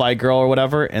Lo-Fi Girl or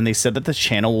whatever. And they said that the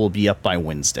channel will be up by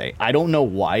Wednesday. I don't know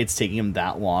why it's taking them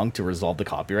that long to resolve the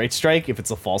copyright strike, if it's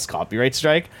a false copyright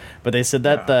strike, but they said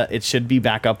that it should be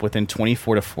back up within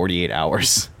 24 to 48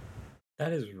 hours.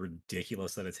 That is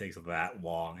ridiculous that it takes that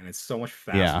long, and it's so much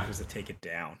faster just to take it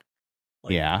down.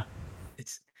 Like,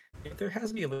 if there has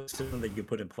to be a system that you can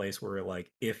put in place where,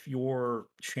 like, if your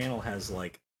channel has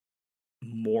like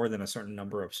more than a certain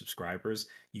number of subscribers,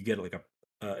 you get like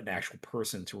an actual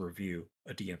person to review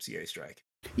a DMCA strike.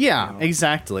 Yeah,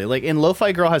 exactly. Like, and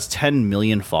Lo-Fi Girl has 10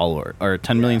 million followers or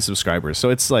 10 million subscribers,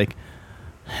 so it's like,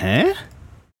 huh?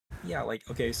 Yeah, like,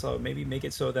 okay, so maybe make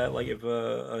it so that, like, if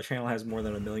a channel has more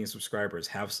than 1 million subscribers,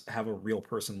 have a real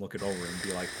person look it over and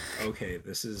be like, okay,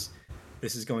 this is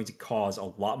going to cause a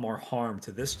lot more harm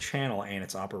to this channel and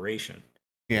its operation.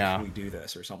 Yeah, if we do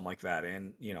this or something like that,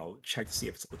 and check to see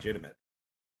if it's legitimate.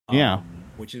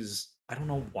 Which is, I don't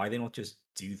know why they don't just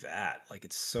do that. Like,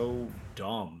 it's so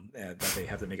dumb that they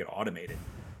have to make it automated.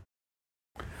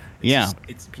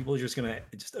 It's people are just gonna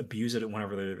just abuse it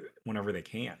whenever they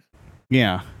can.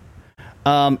 Yeah.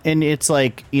 And it's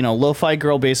like, Lo-Fi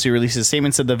Girl basically released a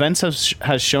statement, said the events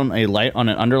has shown a light on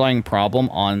an underlying problem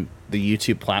on the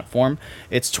YouTube platform.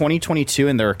 It's 2022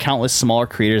 and there are countless smaller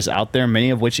creators out there, many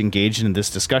of which engaged in this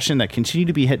discussion, that continue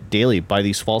to be hit daily by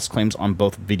these false claims on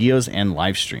both videos and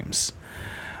live streams.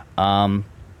 And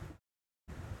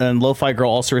Lo-Fi Girl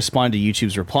also responded to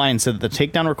YouTube's reply and said that the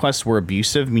takedown requests were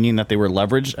abusive, meaning that they were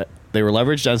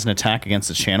leveraged as an attack against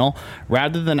the channel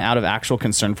rather than out of actual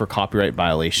concern for copyright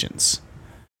violations.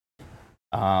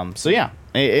 So yeah,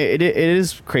 it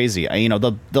is crazy.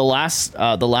 The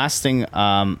last thing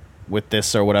with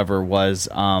this or whatever was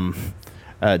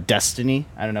Destiny.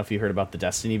 I don't know if you heard about the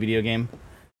Destiny video game.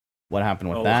 What happened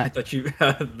with that? I thought you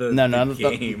had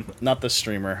the game. Not the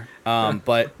streamer.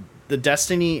 But the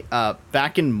Destiny,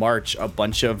 back in March, a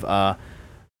bunch of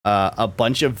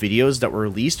videos that were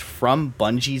released from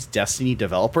Bungie's Destiny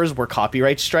developers were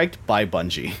copyright striked by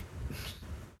Bungie.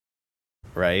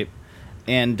 Right?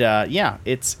 And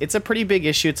it's a pretty big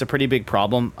issue. It's a pretty big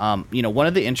problem. One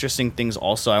of the interesting things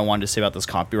also I wanted to say about this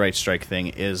copyright strike thing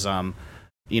is,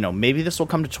 maybe this will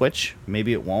come to Twitch.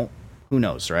 Maybe it won't. Who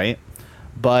knows, right?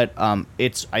 But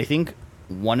it's, I think,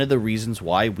 one of the reasons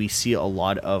why we see a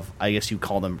lot of, I guess you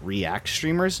call them React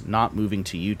streamers, not moving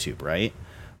to YouTube, right?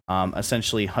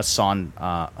 Essentially, Hassan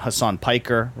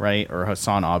Piker, right, or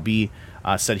Hassan Abi,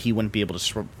 said he wouldn't be able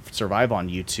to survive on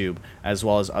YouTube, as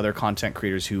well as other content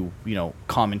creators who,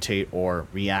 commentate or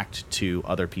react to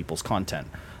other people's content.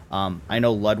 I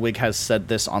know Ludwig has said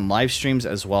this on live streams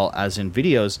as well as in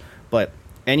videos, but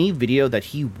any video that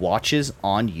he watches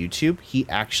on YouTube, he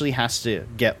actually has to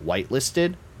get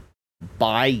whitelisted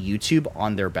by YouTube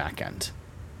on their back end.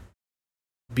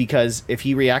 Because if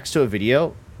he reacts to a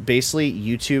video, basically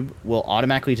YouTube will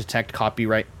automatically detect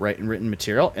copyright written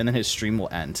material, and then his stream will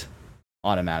end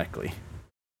automatically.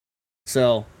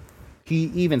 So he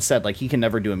even said like he can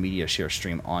never do a media share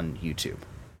stream on YouTube.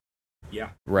 Yeah,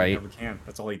 right. He never can.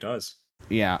 That's all he does.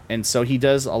 Yeah, and so he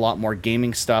does a lot more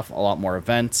gaming stuff, a lot more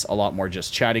events, a lot more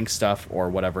just chatting stuff, or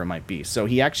whatever it might be. So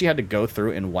he actually had to go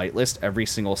through and whitelist every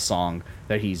single song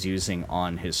that he's using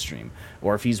on his stream.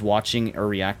 Or if he's watching or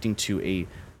reacting to a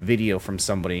video from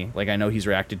somebody, like I know he's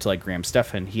reacted to like Graham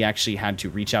Stephan, he actually had to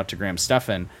reach out to Graham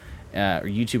Stephan, or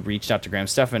YouTube reached out to Graham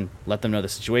Stephan, let them know the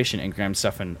situation, and Graham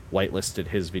Stephan whitelisted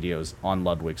his videos on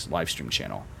Ludwig's live stream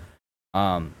channel.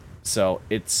 So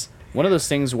it's one of those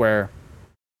things where,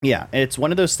 yeah, it's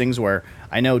one of those things where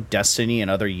I know Destiny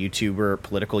and other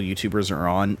political YouTubers are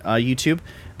on YouTube.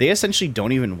 They essentially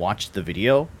don't even watch the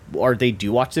video, or they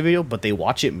do watch the video, but they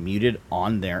watch it muted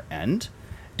on their end.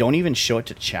 Don't even show it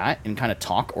to chat and kind of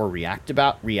talk or react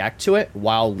to it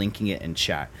while linking it in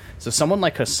chat. So someone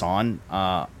like Hassan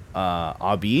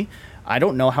Abi, I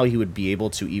don't know how he would be able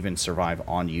to even survive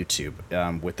on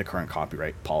YouTube with the current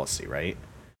copyright policy, right?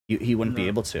 He wouldn't be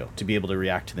able to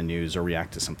react to the news or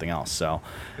react to something else. So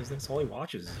because that's all he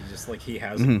watches. He's just like he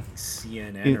has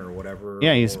CNN or whatever.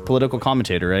 Yeah, he's a political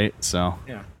commentator, right? So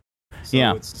yeah,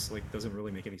 it's just like doesn't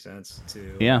really make any sense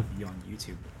to be on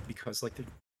YouTube because like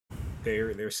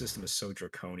their system is so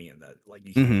draconian that like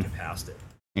you can't get past it.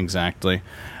 Exactly.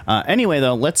 Anyway,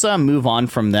 though, let's move on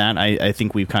from that. I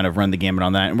think we've kind of run the gamut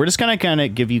on that. And we're just going to kind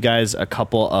of give you guys a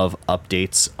couple of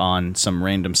updates on some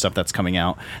random stuff that's coming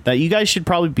out that you guys should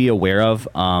probably be aware of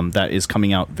that is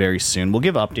coming out very soon. We'll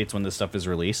give updates when this stuff is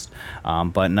released,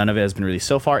 but none of it has been released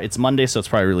so far. It's Monday, so it's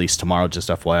probably released tomorrow, just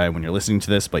FYI when you're listening to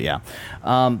this. But yeah,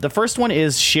 the first one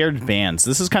is shared bans.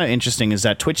 This is kind of interesting, is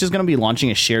that Twitch is going to be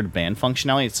launching a shared ban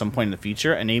functionality at some point in the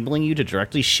future, enabling you to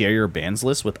directly share your bans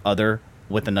list with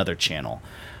another channel.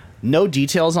 No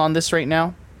details on this right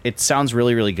now. It sounds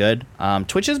really, really good.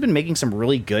 Twitch has been making some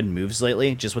really good moves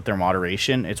lately, just with their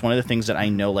moderation. It's one of the things that I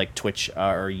know, like Twitch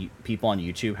or people on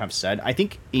YouTube have said. I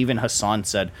think even Hassan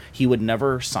said he would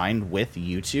never sign with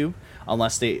YouTube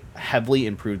unless they heavily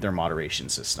improved their moderation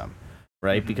system,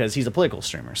 right? Because he's a political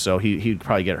streamer, so he'd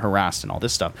probably get harassed and all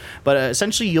this stuff. But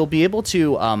essentially, you'll be able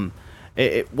to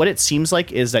what it seems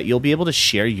like is that you'll be able to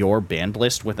share your band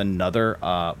list with another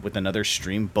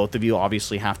stream. Both of you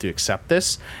obviously have to accept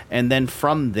this, and then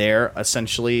from there,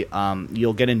 essentially,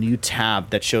 you'll get a new tab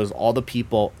that shows all the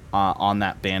people on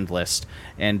that band list,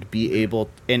 and it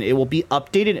will be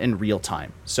updated in real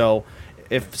time. So,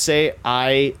 if say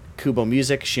I Kubo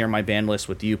Music share my band list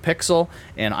with you, Pixel,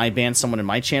 and I ban someone in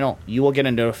my channel, you will get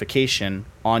a notification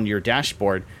on your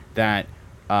dashboard that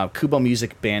Kubo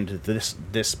Music banned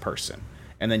this person,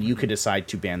 and then you could decide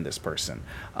to ban this person.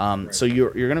 So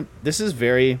you're gonna. This is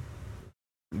very,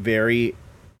 very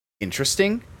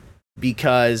interesting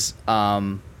because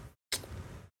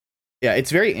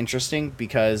it's very interesting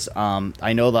because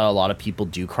I know that a lot of people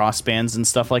do cross bans and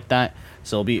stuff like that.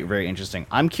 So it'll be very interesting.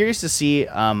 I'm curious to see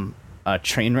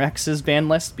Trainwreck's ban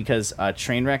list, because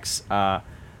Trainwreck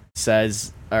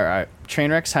says, or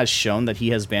Trainwreck has shown that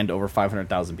he has banned over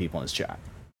 500,000 people in his chat.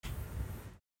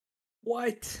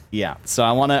 What? Yeah, so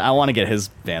I want to get his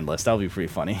ban list. That'll be pretty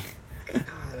funny. God,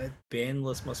 that ban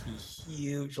list must be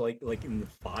huge, like in the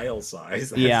file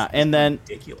size. That's then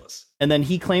ridiculous. And then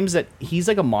he claims that he's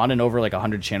like a mod in over like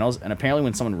 100 channels, and apparently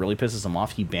when someone really pisses him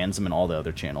off, he bans them in all the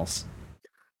other channels.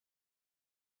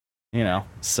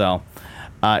 So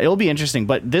it'll be interesting,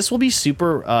 but this will be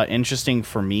super interesting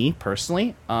for me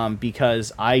personally,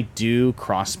 because I do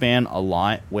cross-ban a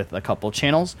lot with a couple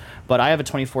channels, but I have a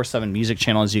 24/7 music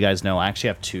channel, as you guys know. I actually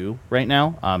have two right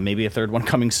now, maybe a third one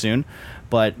coming soon,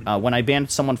 but when I ban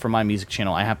someone from my music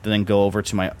channel, I have to then go over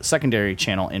to my secondary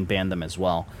channel and ban them as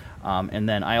well. And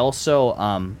then I also,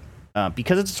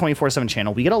 because it's a 24/7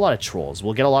 channel, we get a lot of trolls.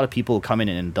 We'll get a lot of people who come in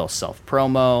and they'll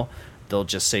self-promo. They'll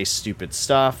just say stupid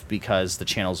stuff because the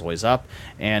channel's always up.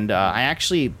 And I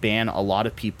actually ban a lot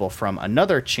of people from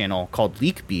another channel called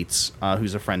Leak Beats,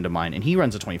 who's a friend of mine, and he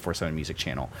runs a 24/7 music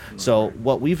channel. So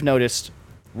what we've noticed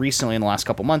recently in the last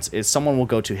couple months is someone will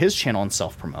go to his channel and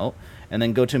self-promote, and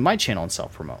then go to my channel and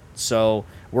self-promote. So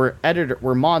we're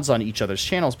mods on each other's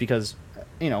channels because,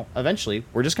 eventually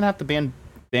we're just going to have to ban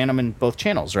them in both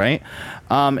channels, right?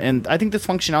 And I think this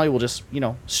functionality will just,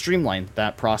 streamline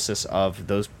that process of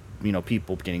those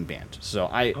people getting banned. So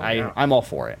I'm all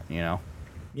for it, Yeah,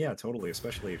 totally.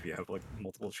 Especially if you have like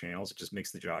multiple channels, it just makes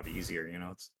the job easier.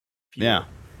 It's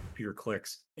fewer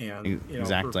clicks, and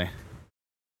exactly.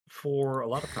 for a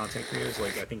lot of content creators,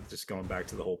 like I think just going back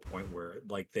to the whole point where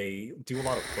like they do a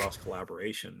lot of cross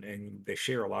collaboration and they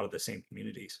share a lot of the same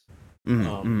communities.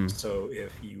 Mm, mm, So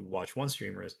if you watch one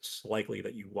streamer, it's likely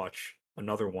that you watch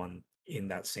another one in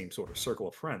that same sort of circle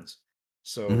of friends.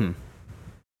 So, mm.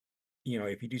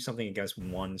 if you do something against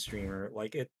one streamer,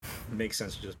 like it makes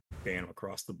sense to just ban them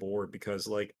across the board because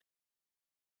like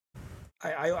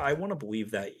I want to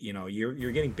believe that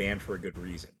you're getting banned for a good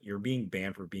reason. You're being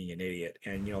banned for being an idiot,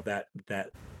 and that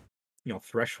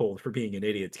threshold for being an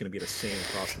idiot is going to be the same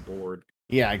across the board.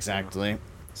 Yeah, You know, exactly.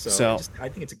 so So I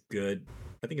think it's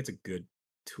a good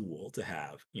tool to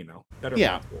have. Better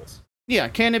yeah, mod tools. yeah.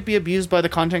 Can it be abused by the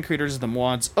content creators of the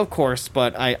mods? Of course,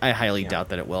 but I highly Yeah, doubt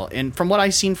that it will. And from what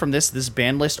I've seen from this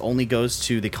ban list only goes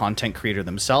to the content creator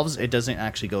themselves. It doesn't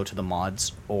actually go to the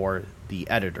mods or the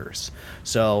editors.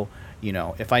 So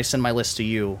if I send my list to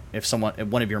you, if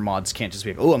one of your mods can't just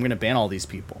be like, oh, I'm going to ban all these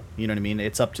people, you know what I mean?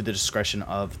 It's up to the discretion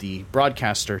of the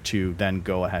broadcaster to then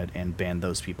go ahead and ban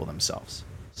those people themselves.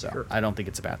 So sure. I don't think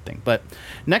it's a bad thing. But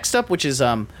next up, which is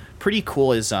pretty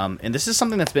cool, is and this is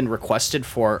something that's been requested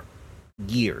for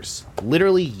years,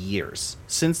 literally years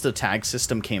since the tag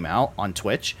system came out on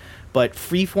Twitch. But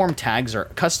custom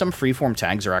freeform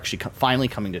tags are actually finally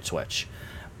coming to Twitch.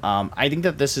 I think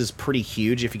that this is pretty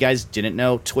huge. If you guys didn't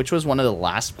know, Twitch was one of the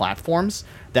last platforms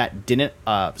that didn't,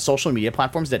 social media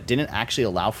platforms that didn't actually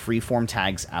allow freeform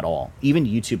tags at all. Even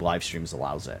YouTube live streams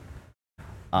allows it.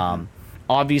 Hmm.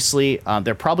 Obviously,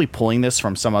 they're probably pulling this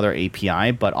from some other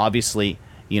API, but obviously,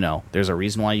 there's a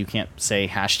reason why you can't say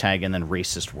hashtag and then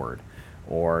racist word,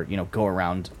 or go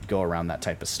around that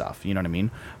type of stuff. You know what I mean?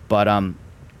 But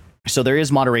so there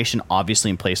is moderation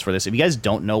obviously in place for this. If you guys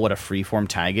don't know what a freeform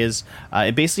tag is,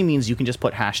 it basically means you can just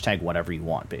put hashtag whatever you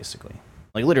want, basically.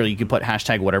 Like literally, you could put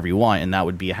hashtag whatever you want, and that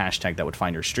would be a hashtag that would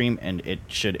find your stream, and it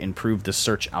should improve the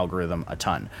search algorithm a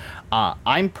ton.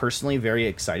 I'm personally very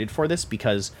excited for this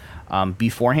because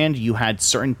beforehand, you had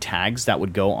certain tags that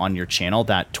would go on your channel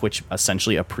that Twitch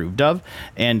essentially approved of,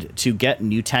 and to get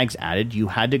new tags added, you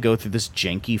had to go through this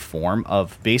janky form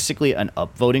of basically an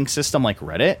upvoting system like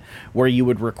Reddit, where you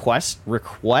would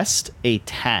request a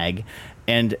tag,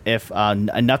 and if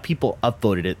enough people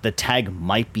upvoted it, the tag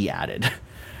might be added.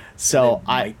 So It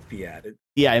might be added.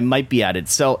 yeah, it might be added.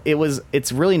 So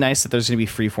it's really nice that there's going to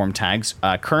be freeform tags.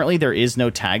 Currently, there is no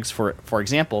tags for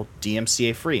example,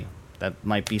 DMCA free. That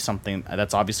might be something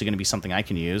that's obviously going to be something I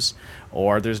can use.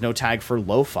 Or there's no tag for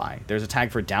lo-fi. There's a tag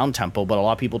for down tempo, but a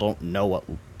lot of people don't know what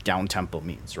down tempo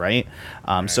means, right?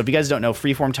 Right. So if you guys don't know,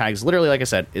 freeform tags, literally, like I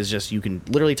said, is just you can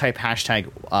literally type hashtag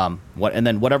and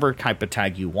then whatever type of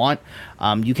tag you want.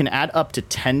 You can add up to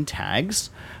 10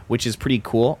 tags, which is pretty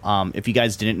cool. If you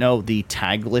guys didn't know, the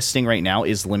tag listing right now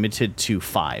is limited to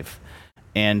 5.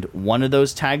 And one of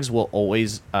those tags will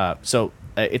always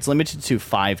it's limited to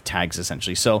 5 tags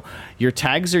essentially. So your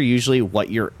tags are usually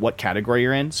what category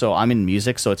you're in. So I'm in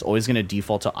music, so it's always going to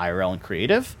default to IRL and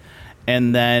creative.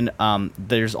 And then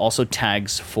there's also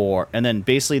tags and then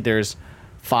basically there's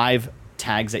 5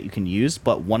 tags that you can use,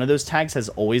 but one of those tags has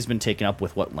always been taken up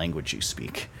with what language you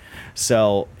speak.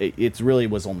 So it really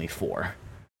was only 4,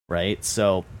 right?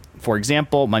 So for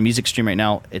example, my music stream right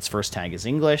now, its first tag is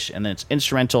English, and then it's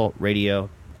instrumental, radio,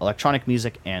 electronic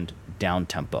music, and down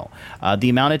tempo. The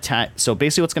amount of tag. So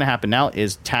basically, what's going to happen now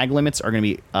is tag limits are going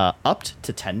to be upped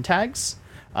to 10 tags,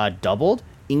 doubled.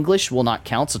 English will not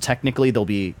count, so technically there'll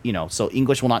be so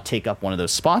English will not take up one of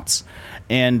those spots,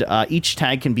 and each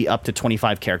tag can be up to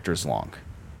 25 characters long.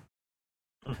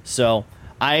 So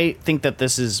I think that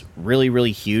this is really,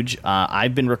 really huge.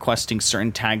 I've been requesting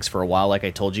certain tags for a while. Like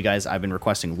I told you guys, I've been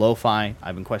requesting lo-fi.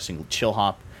 I've been requesting chill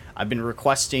hop. I've been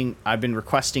requesting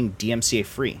DMCA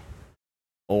free,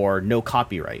 or no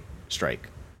copyright strike,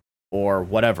 or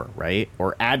whatever, right?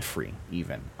 Or ad free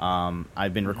even.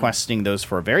 I've been requesting those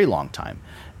for a very long time,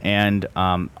 and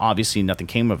obviously nothing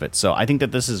came of it. So I think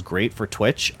that this is great for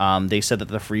Twitch. They said that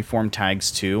the freeform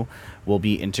tags too will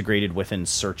be integrated within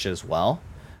search as well,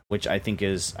 which I think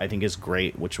is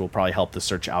great, which will probably help the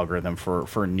search algorithm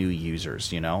for new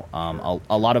users. A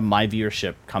lot of my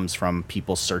viewership comes from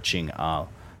people searching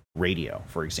radio,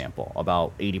 for example,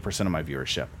 about 80% of my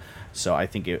viewership. So I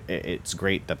think it's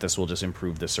great that this will just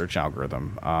improve the search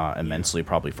algorithm immensely,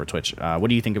 probably for Twitch. What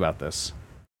do you think about this?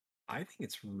 I think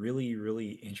it's really,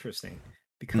 really interesting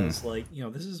Hmm. because, like,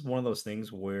 this is one of those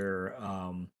things where,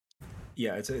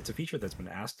 yeah, it's a feature that's been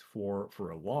asked for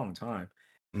a long time,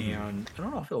 Hmm. and I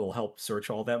don't know if it will help search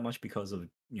all that much because of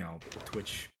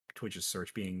Twitch's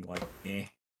search being like, eh.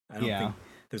 I don't Yeah. think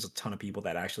there's a ton of people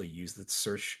that actually use the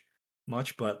search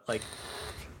much, but like,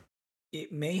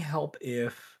 it may help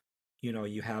if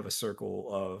you have a circle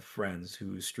of friends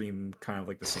who stream kind of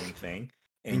like the same thing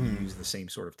and Hmm. use the same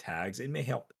sort of tags, it may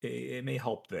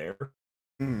help there.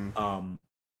 Hmm. Um,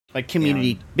 Like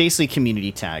community, and basically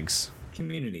community tags.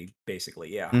 community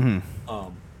basically, yeah. Hmm.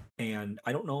 Um, and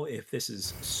I don't know if this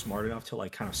is smart enough to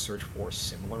like kind of search for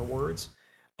similar words.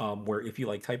 Where if you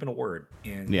like type in a word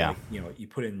and Yeah. like you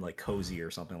put in like cozy or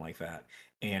something like that,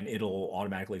 and it'll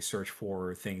automatically search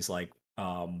for things like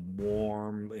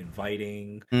warm,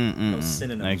 inviting, I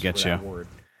synonyms for get you. that word.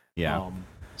 Yeah. Um,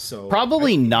 so I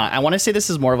Probably think maybe not. I want to say this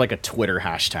is more of like a Twitter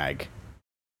hashtag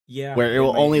yeah, where it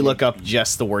will only it look may up be.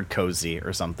 just the word cozy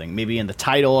or something. Maybe in the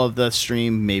title of the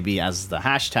stream, maybe as the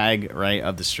hashtag, right,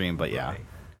 of the stream. But yeah. Right.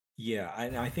 Yeah,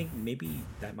 and I think maybe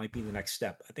that might be the next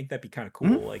step. I think that'd be kind of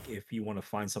Hmm. cool, like if you want to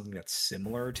find something that's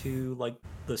similar to like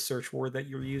the search word that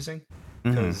you're using, Hmm.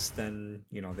 because then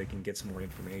they can get some more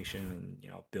information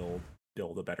and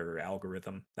build a better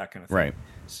algorithm, that kind of thing. Right.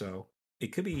 So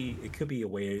it could be a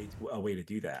way to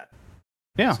do that.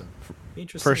 Yeah. So be For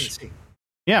interesting to sh- see.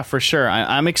 Yeah, for sure.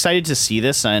 I'm excited to see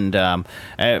this, and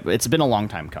it's been a long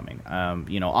time coming.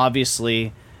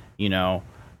 Obviously,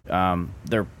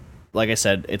 they're like I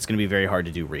said, it's going to be very hard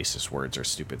to do racist words or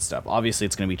stupid stuff. Obviously,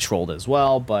 it's going to be trolled as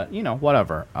well, but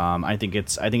whatever. I think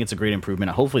it's a great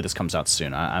improvement. Hopefully, this comes out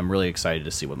soon. I'm really excited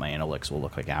to see what my analytics will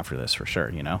look like after this, for sure.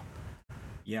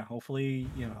 Yeah, hopefully,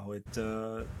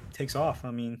 it takes off.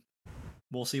 I mean,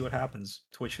 we'll see what happens.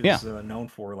 Twitch Yeah. is known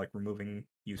for like removing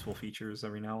useful features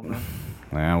every now and then.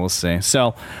 Yeah, we'll see.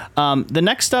 So, the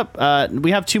next up,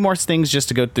 we have two more things just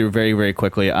to go through very, very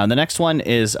quickly. The next one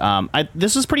is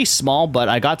this is pretty small, but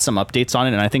I got some updates on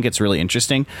it, and I think it's really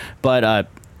interesting. But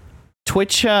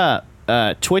Twitch,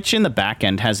 Twitch in the back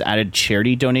end has added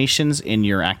charity donations in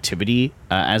your activity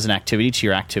as an activity to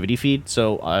your activity feed.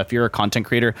 So, if you're a content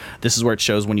creator, this is where it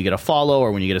shows when you get a follow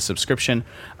or when you get a subscription.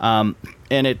 And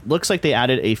it looks like they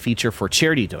added a feature for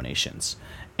charity donations.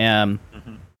 Hmm.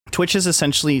 Twitch has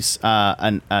essentially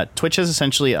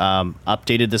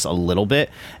updated this a little bit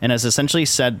and has essentially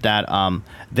said that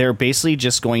they're basically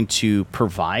just going to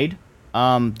provide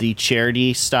the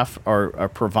charity stuff or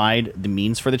provide the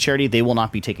means for the charity. They will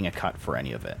not be taking a cut for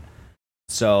any of it.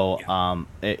 So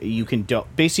Yeah. you can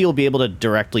basically you'll be able to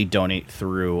directly donate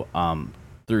through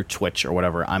Twitch or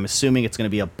whatever. I'm assuming it's going to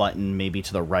be a button maybe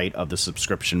to the right of the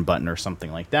subscription button or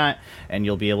something like that, and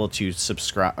you'll be able to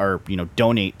subscribe or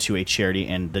donate to a charity,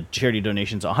 and the charity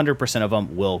donations 100% of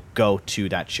them will go to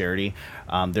that charity.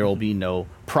 There will Hmm. be no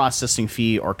processing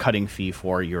fee or cutting fee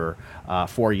for your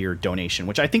donation,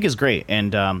 which I think is great.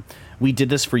 And we did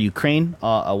this for Ukraine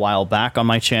a while back on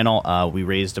my channel. We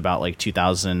raised about like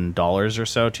 $2,000 or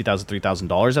so,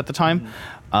 $3,000 at the time.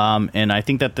 Hmm. And I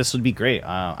think that this would be great.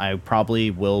 I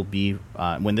probably will be,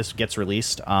 when this gets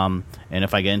released, and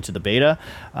if I get into the beta,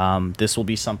 this will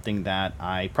be something that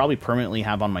I probably permanently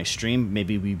have on my stream.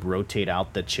 Maybe we rotate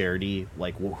out the charity,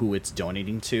 like who it's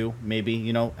donating to, maybe,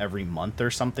 every month or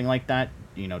something like that,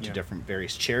 to Yeah. different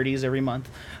various charities every month.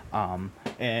 And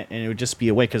it would just be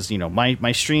a way, because,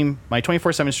 my stream, my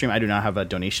 24/7 stream, I do not have a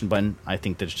donation button. I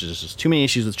think there's just too many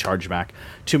issues with chargeback,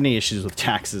 too many issues with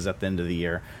taxes at the end of the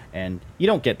year. And you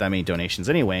don't get that many donations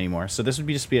anyway anymore. So this would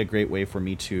just be a great way for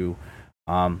me to,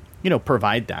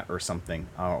 provide that or something,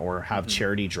 or have Hmm.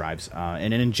 charity drives.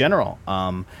 And in general,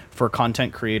 for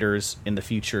content creators in the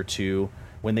future to,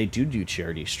 when they do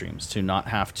charity streams, to not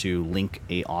have to link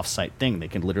a offsite thing. They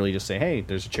can literally just say, hey,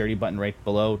 there's a charity button right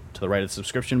below to the right of the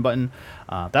subscription button.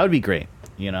 That would be great,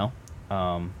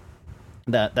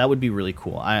 that would be really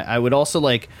cool. I would also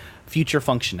like future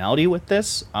functionality with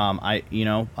this.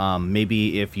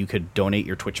 Maybe if you could donate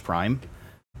your Twitch Prime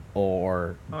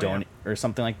or Oh yeah. donate or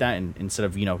something like that, and instead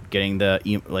of getting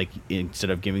instead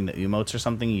of giving the emotes or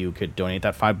something, you could donate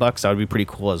that $5. That would be pretty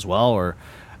cool as well, or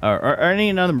any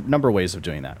another number of ways of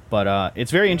doing that. But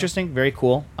it's very Yeah. interesting, very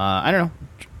cool. I don't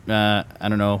know. I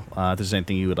don't know if there's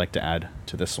anything you would like to add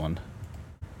to this one.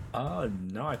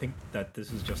 No, I think that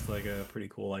this is just like a pretty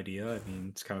cool idea. I mean,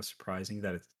 it's kind of surprising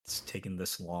that it's taken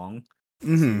this long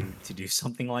Hmm. to do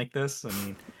something like this. I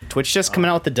mean, Twitch just coming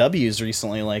uh, out with the W's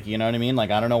recently, like, you know what I mean?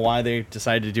 Like, I don't know why they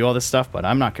decided to do all this stuff, but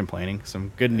I'm not complaining.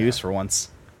 Some good news yeah, for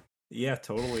once. yeah,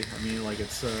 totally. I mean, like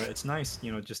it's nice,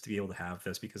 just to be able to have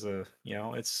this because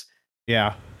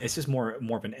Yeah. it's just more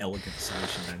of an elegant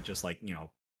solution than just like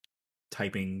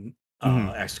typing Hmm.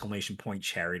 exclamation point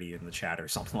charity in the chat or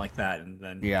something like that, and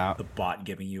then Yeah. the bot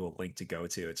giving you a link to go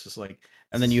to. It's just like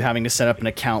And then you having to set up an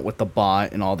account with the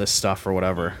bot and all this stuff or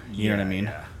whatever. You know what I yeah, mean?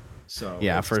 yeah. So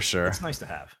Yeah, it's for sure. it's nice to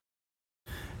have.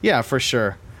 Yeah, for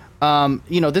sure.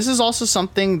 This is also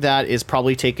something that is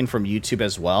probably taken from YouTube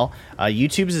as well.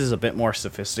 YouTube's is a bit more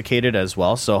sophisticated as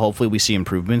well, so hopefully we see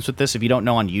improvements with this. If you don't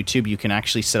know, on YouTube, you can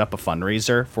actually set up a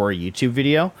fundraiser for a YouTube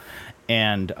video,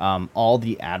 and all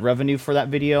the ad revenue for that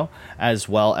video, as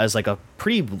well as like a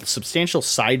pretty substantial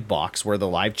side box where the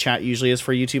live chat usually is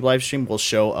for YouTube live stream, will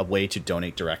show a way to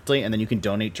donate directly, and then you can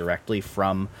donate directly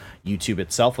from YouTube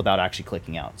itself without actually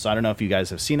clicking out. So I don't know if you guys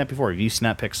have seen that before. Have you seen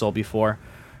that Pixel before?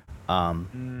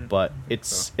 But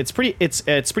it's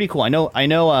pretty cool. I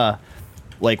know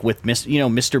like with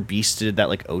Mr. Beast did that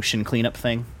like ocean cleanup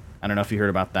thing. I don't know if you heard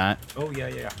about that. Oh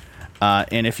yeah.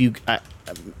 And if you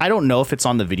I don't know if it's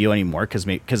on the video anymore because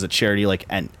the charity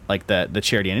the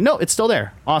charity ended. No, it's still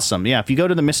there. Awesome. Yeah, if you go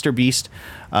to the Mr. Beast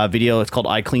video, it's called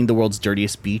 "I Cleaned the World's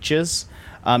Dirtiest Beaches."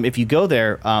 If you go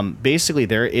there, basically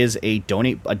there is a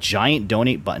giant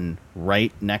donate button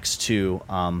right next to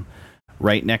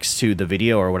the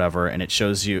video or whatever, and it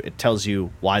tells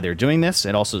you why they're doing this.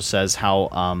 It also says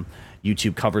how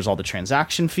YouTube covers all the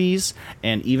transaction fees,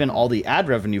 and even all the ad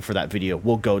revenue for that video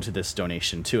will go to this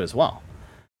donation too as well.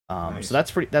 Nice. So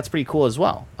that's pretty cool as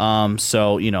well.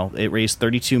 So it raised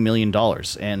 $32 million,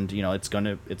 and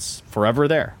it's forever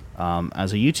there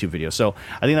as a YouTube video. So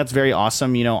I think that's very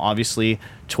awesome. Obviously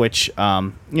Twitch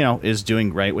is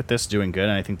doing right with this, doing good,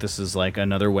 and I think this is like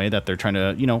another way that they're trying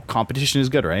to competition is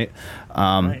good, right?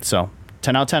 Right. So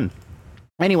 10 out of 10.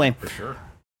 Anyway, for sure.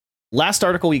 Last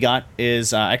article we got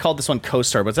is, I called this one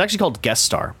Co-Star, but it's actually called Guest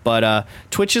Star. But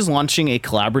Twitch is launching a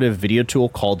collaborative video tool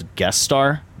called Guest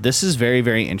Star. This is very,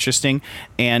 very interesting.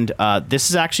 And this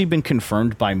has actually been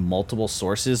confirmed by multiple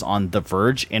sources on The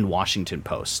Verge and Washington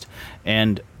Post.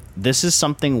 And this is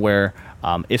something where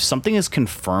if something is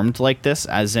confirmed like this,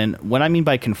 as in what I mean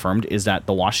by confirmed is that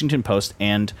the Washington Post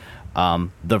and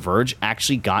The Verge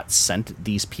actually got sent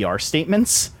these PR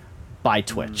statements by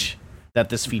Twitch. That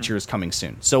this feature is coming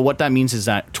soon. So what that means is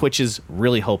that Twitch is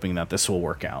really hoping that this will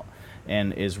work out,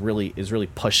 and is really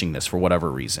pushing this for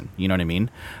whatever reason. You know what I mean?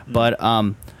 But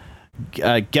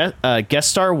Guest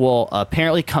Star will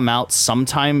apparently come out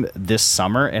sometime this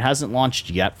summer. It hasn't launched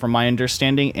yet, from my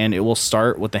understanding, and it will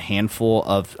start with a handful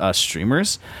of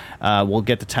streamers. We'll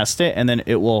get to test it, and then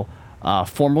it will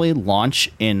formally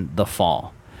launch in the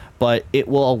fall. But it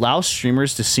will allow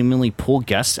streamers to seemingly pull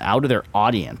guests out of their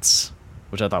audience,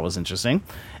 which I thought was interesting,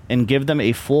 and give them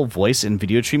a full voice and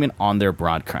video treatment on their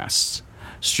broadcasts.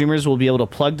 Streamers will be able to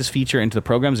plug this feature into the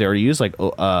programs they already use, like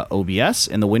OBS,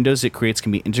 and the windows it creates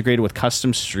can be integrated with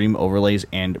custom stream overlays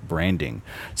and branding.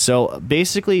 So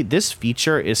basically, this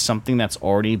feature is something that's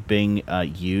already being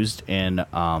used in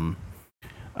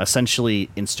essentially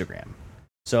Instagram.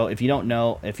 So if you don't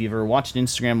know, if you've ever watched an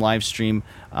Instagram live stream,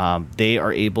 they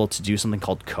are able to do something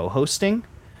called co-hosting,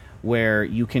 where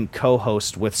you can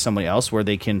co-host with somebody else, where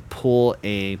they can pull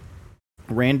a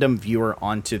random viewer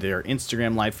onto their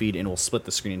Instagram live feed, and we'll split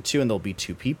the screen in two, and there'll be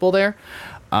two people there.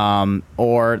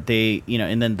 Or they,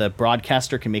 and then the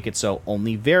broadcaster can make it so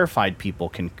only verified people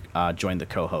can join the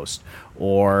co-host,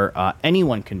 or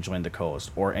anyone can join the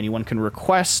co-host, or anyone can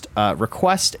request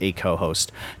a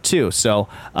co-host too. So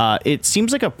it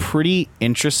seems like a pretty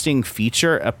interesting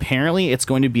feature. Apparently, it's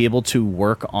going to be able to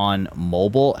work on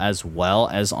mobile as well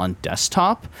as on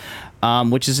desktop,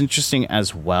 which is interesting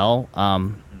as well.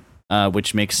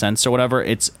 Which makes sense or whatever.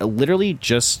 It's literally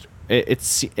just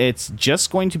it's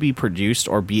just going to be produced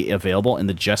or be available in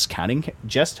the just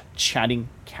chatting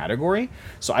category.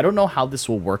 So I don't know how this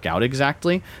will work out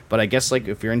exactly, but I guess like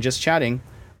if you're in just chatting,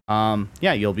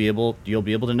 you'll be able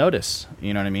to notice.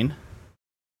 You know what I mean?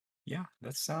 Yeah,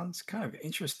 that sounds kind of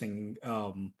interesting.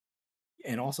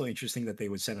 And also interesting that they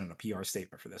would send in a PR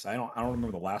statement for this. I don't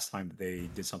remember the last time that they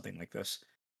did something like this.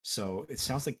 So it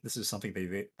sounds like this is something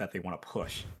that they want to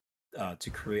push. To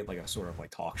create like a sort of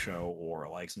like talk show, or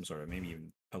like some sort of maybe even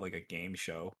like a game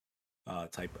show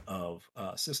type of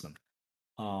system.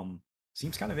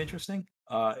 Seems kind of interesting.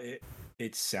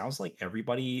 It sounds like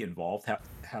everybody involved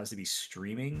has to be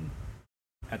streaming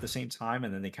at the same time,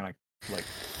 and then they kind of like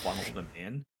funnel them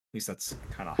in. At least that's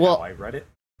kind of how I read it.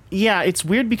 Yeah, it's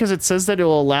weird because it says that it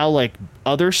will allow like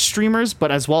other streamers, but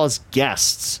as well as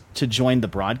guests to join the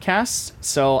broadcast.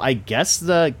 So I guess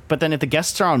but then if the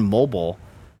guests are on mobile,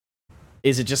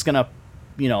 is it just gonna,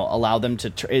 allow them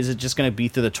to? Is it just gonna be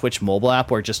through the Twitch mobile app,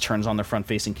 where it just turns on their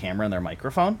front-facing camera and their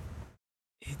microphone?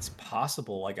 It's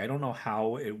possible. Like I don't know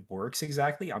how it works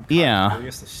exactly. I'm kind of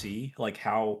curious to see like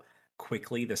how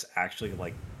quickly this actually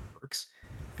like works,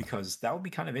 because that would be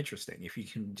kind of interesting if you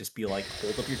can just be like,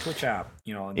 hold up your Twitch app,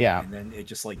 and then it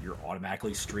just like you're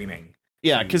automatically streaming.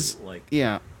 Yeah, because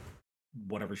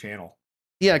whatever channel.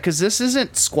 Yeah, because this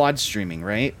isn't squad streaming,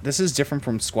 right? This is different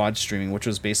from squad streaming, which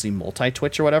was basically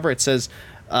multi-Twitch or whatever. It says,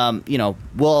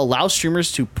 will allow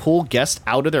streamers to pull guests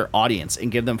out of their audience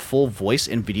and give them full voice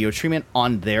and video treatment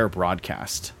on their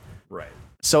broadcast. Right.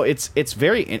 So it's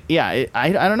very, I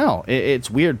don't know. It's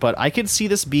weird, but I could see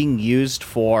this being used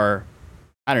for,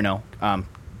 I don't know,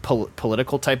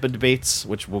 political type of debates,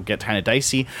 which will get kind of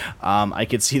dicey. I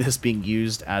could see this being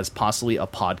used as possibly a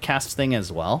podcast thing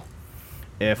as well.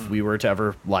 If we were to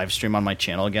ever live stream on my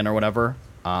channel again or whatever,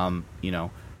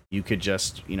 you could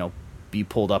just, be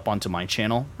pulled up onto my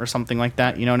channel or something like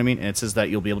that. You know what I mean? And it says that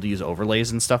you'll be able to use overlays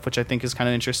and stuff, which I think is kind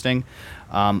of interesting.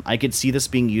 I could see this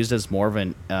being used as more of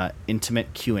an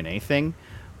intimate Q&A thing.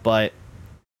 But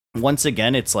once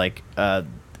again, it's like, the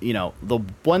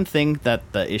one thing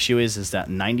that the issue is that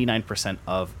 99%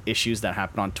 of issues that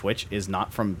happen on Twitch is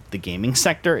not from the gaming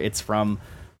sector. It's from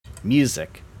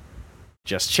music,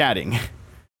 just chatting,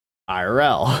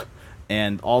 IRL,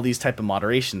 and all these type of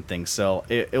moderation things. So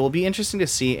it will be interesting to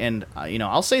see. And,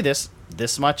 I'll say this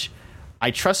much.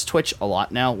 I trust Twitch a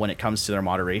lot now when it comes to their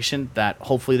moderation, that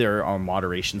hopefully there are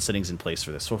moderation settings in place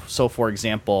for this. So for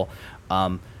example,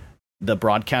 the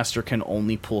broadcaster can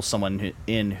only pull someone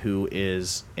in who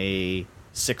is a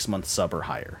 6-month sub or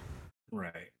higher.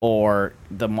 Right. Or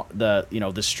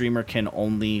the streamer can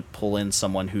only pull in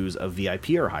someone who's a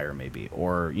VIP or higher, maybe,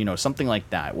 or something like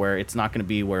that, where it's not going to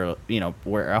be where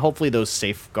hopefully those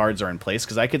safeguards are in place.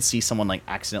 Because I could see someone like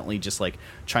accidentally just like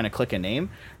trying to click a name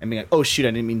and be like, oh shoot,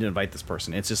 I didn't mean to invite this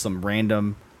person. It's just some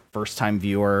random first time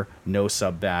viewer, no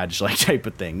sub badge, like type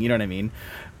of thing. You know what I mean?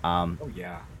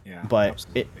 Yeah. But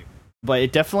absolutely.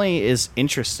 it definitely is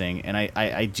interesting, and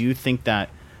I do think that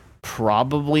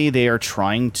probably they are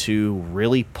trying to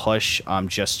really push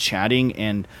just chatting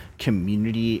and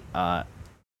community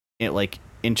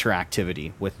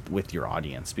interactivity with your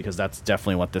audience, because that's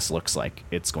definitely what this looks like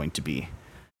it's going to be.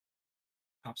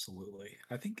 Absolutely.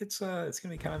 I think it's going to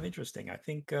be kind of interesting. I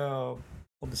think we'll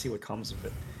have to see what comes of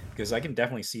it, because I can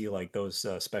definitely see like those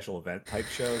special event type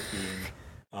shows being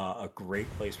a great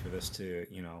place for this to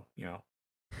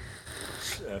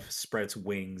spread its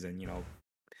wings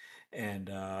and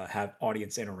have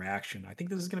audience interaction. I think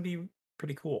this is going to be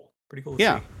pretty cool. Pretty cool to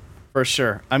see. For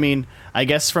sure. I mean, I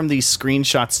guess from these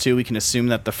screenshots too, we can assume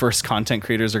that the first content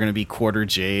creators are going to be Quarter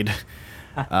Jade,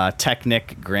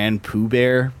 Technic, Grand Pooh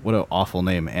Bear. What an awful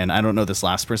name. And I don't know this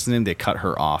last person's name. They cut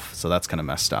her off, so that's kind of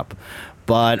messed up.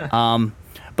 But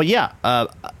yeah,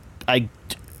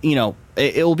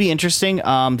 it will be interesting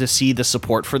to see the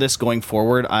support for this going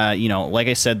forward. Like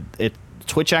I said,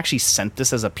 Twitch actually sent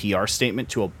this as a PR statement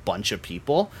to a bunch of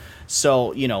people.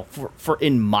 So, for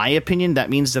in my opinion, that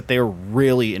means that they're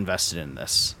really invested in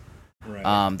this.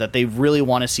 Right. That they really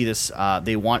want to see this.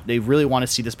 They really want to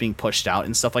see this being pushed out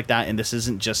and stuff like that. And this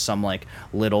isn't just some like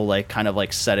little like kind of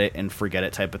like set it and forget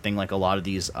it type of thing. Like a lot of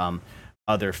these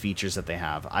other features that they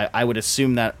have. I would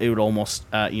assume that it would almost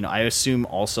I assume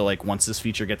also like once this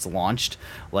feature gets launched,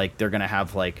 like they're gonna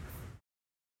have like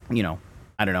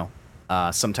I don't know.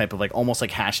 Some type of like almost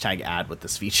like hashtag ad with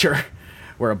this feature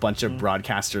where a bunch of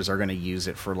broadcasters are going to use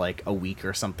it for like a week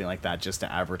or something like that just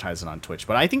to advertise it on Twitch.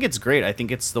 But I think it's great. I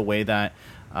think it's the way that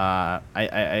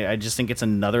I just think it's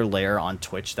another layer on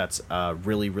Twitch that's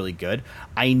really, really good.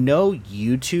 I know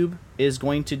YouTube is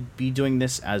going to be doing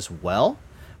this as well,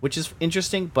 which is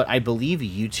interesting, but I believe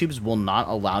YouTube's will not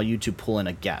allow you to pull in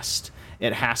a guest.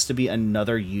 It has to be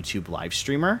another YouTube live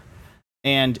streamer,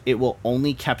 and it will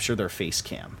only capture their face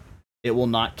cam. It will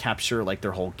not capture like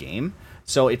their whole game.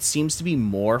 So it seems to be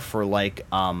more for like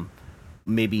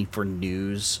maybe for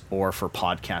news or for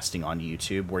podcasting on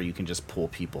YouTube, where you can just pull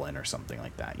people in or something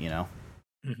like that,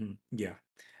 Mm-hmm. Yeah,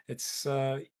 it's.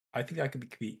 I think that could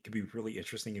be really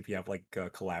interesting if you have like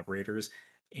collaborators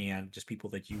and just people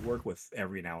that you work with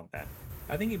every now and then.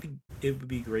 I think it would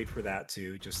be great for that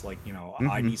too. Just like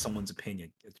I need someone's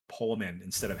opinion. It's pull them in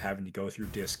instead of having to go through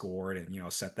Discord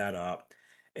and set that up.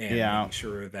 And making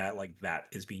sure that like that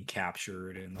is being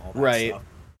captured and all that stuff.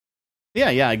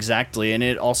 Yeah, exactly. And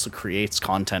it also creates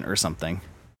content or something.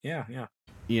 Yeah.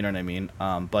 You know what I mean?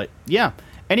 But yeah.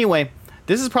 Anyway,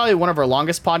 this is probably one of our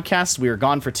longest podcasts. We were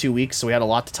gone for 2 weeks, so we had a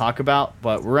lot to talk about.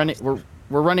 But we're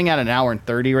running at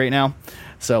 1:30 right now,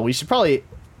 so we should probably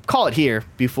call it here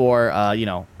before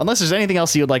unless there's anything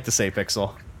else you would like to say,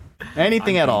 Pixel.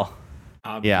 Anything at all?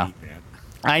 Man.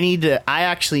 I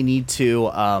actually need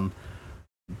to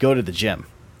go to the gym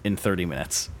in 30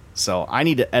 minutes. So I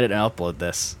need to edit and upload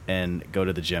this and go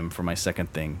to the gym for my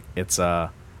second thing. It's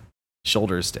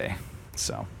shoulders day.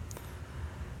 So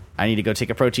I need to go take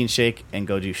a protein shake and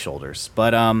go do shoulders.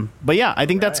 But yeah, I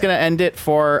think that's going to end it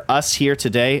for us here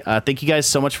today. Thank you guys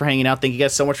so much for hanging out. Thank you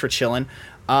guys so much for chilling.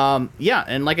 Yeah,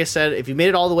 and like I said, if you made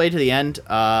it all the way to the end,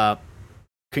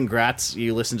 congrats.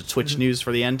 You listened to Twitch news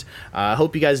for the end. I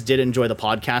hope you guys did enjoy the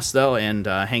podcast, though, and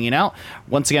hanging out.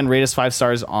 Once again, rate us 5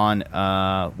 stars on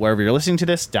wherever you're listening to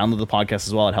this. Download the podcast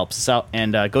as well. It helps us out.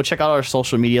 And go check out our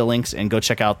social media links and go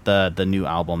check out the new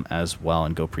album as well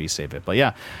and go pre-save it. But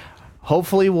yeah,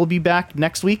 hopefully we'll be back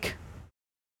next week.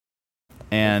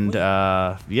 And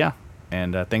yeah,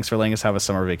 and thanks for letting us have a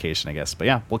summer vacation, I guess. But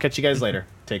yeah, we'll catch you guys later.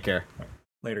 Take care.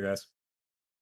 Later, guys.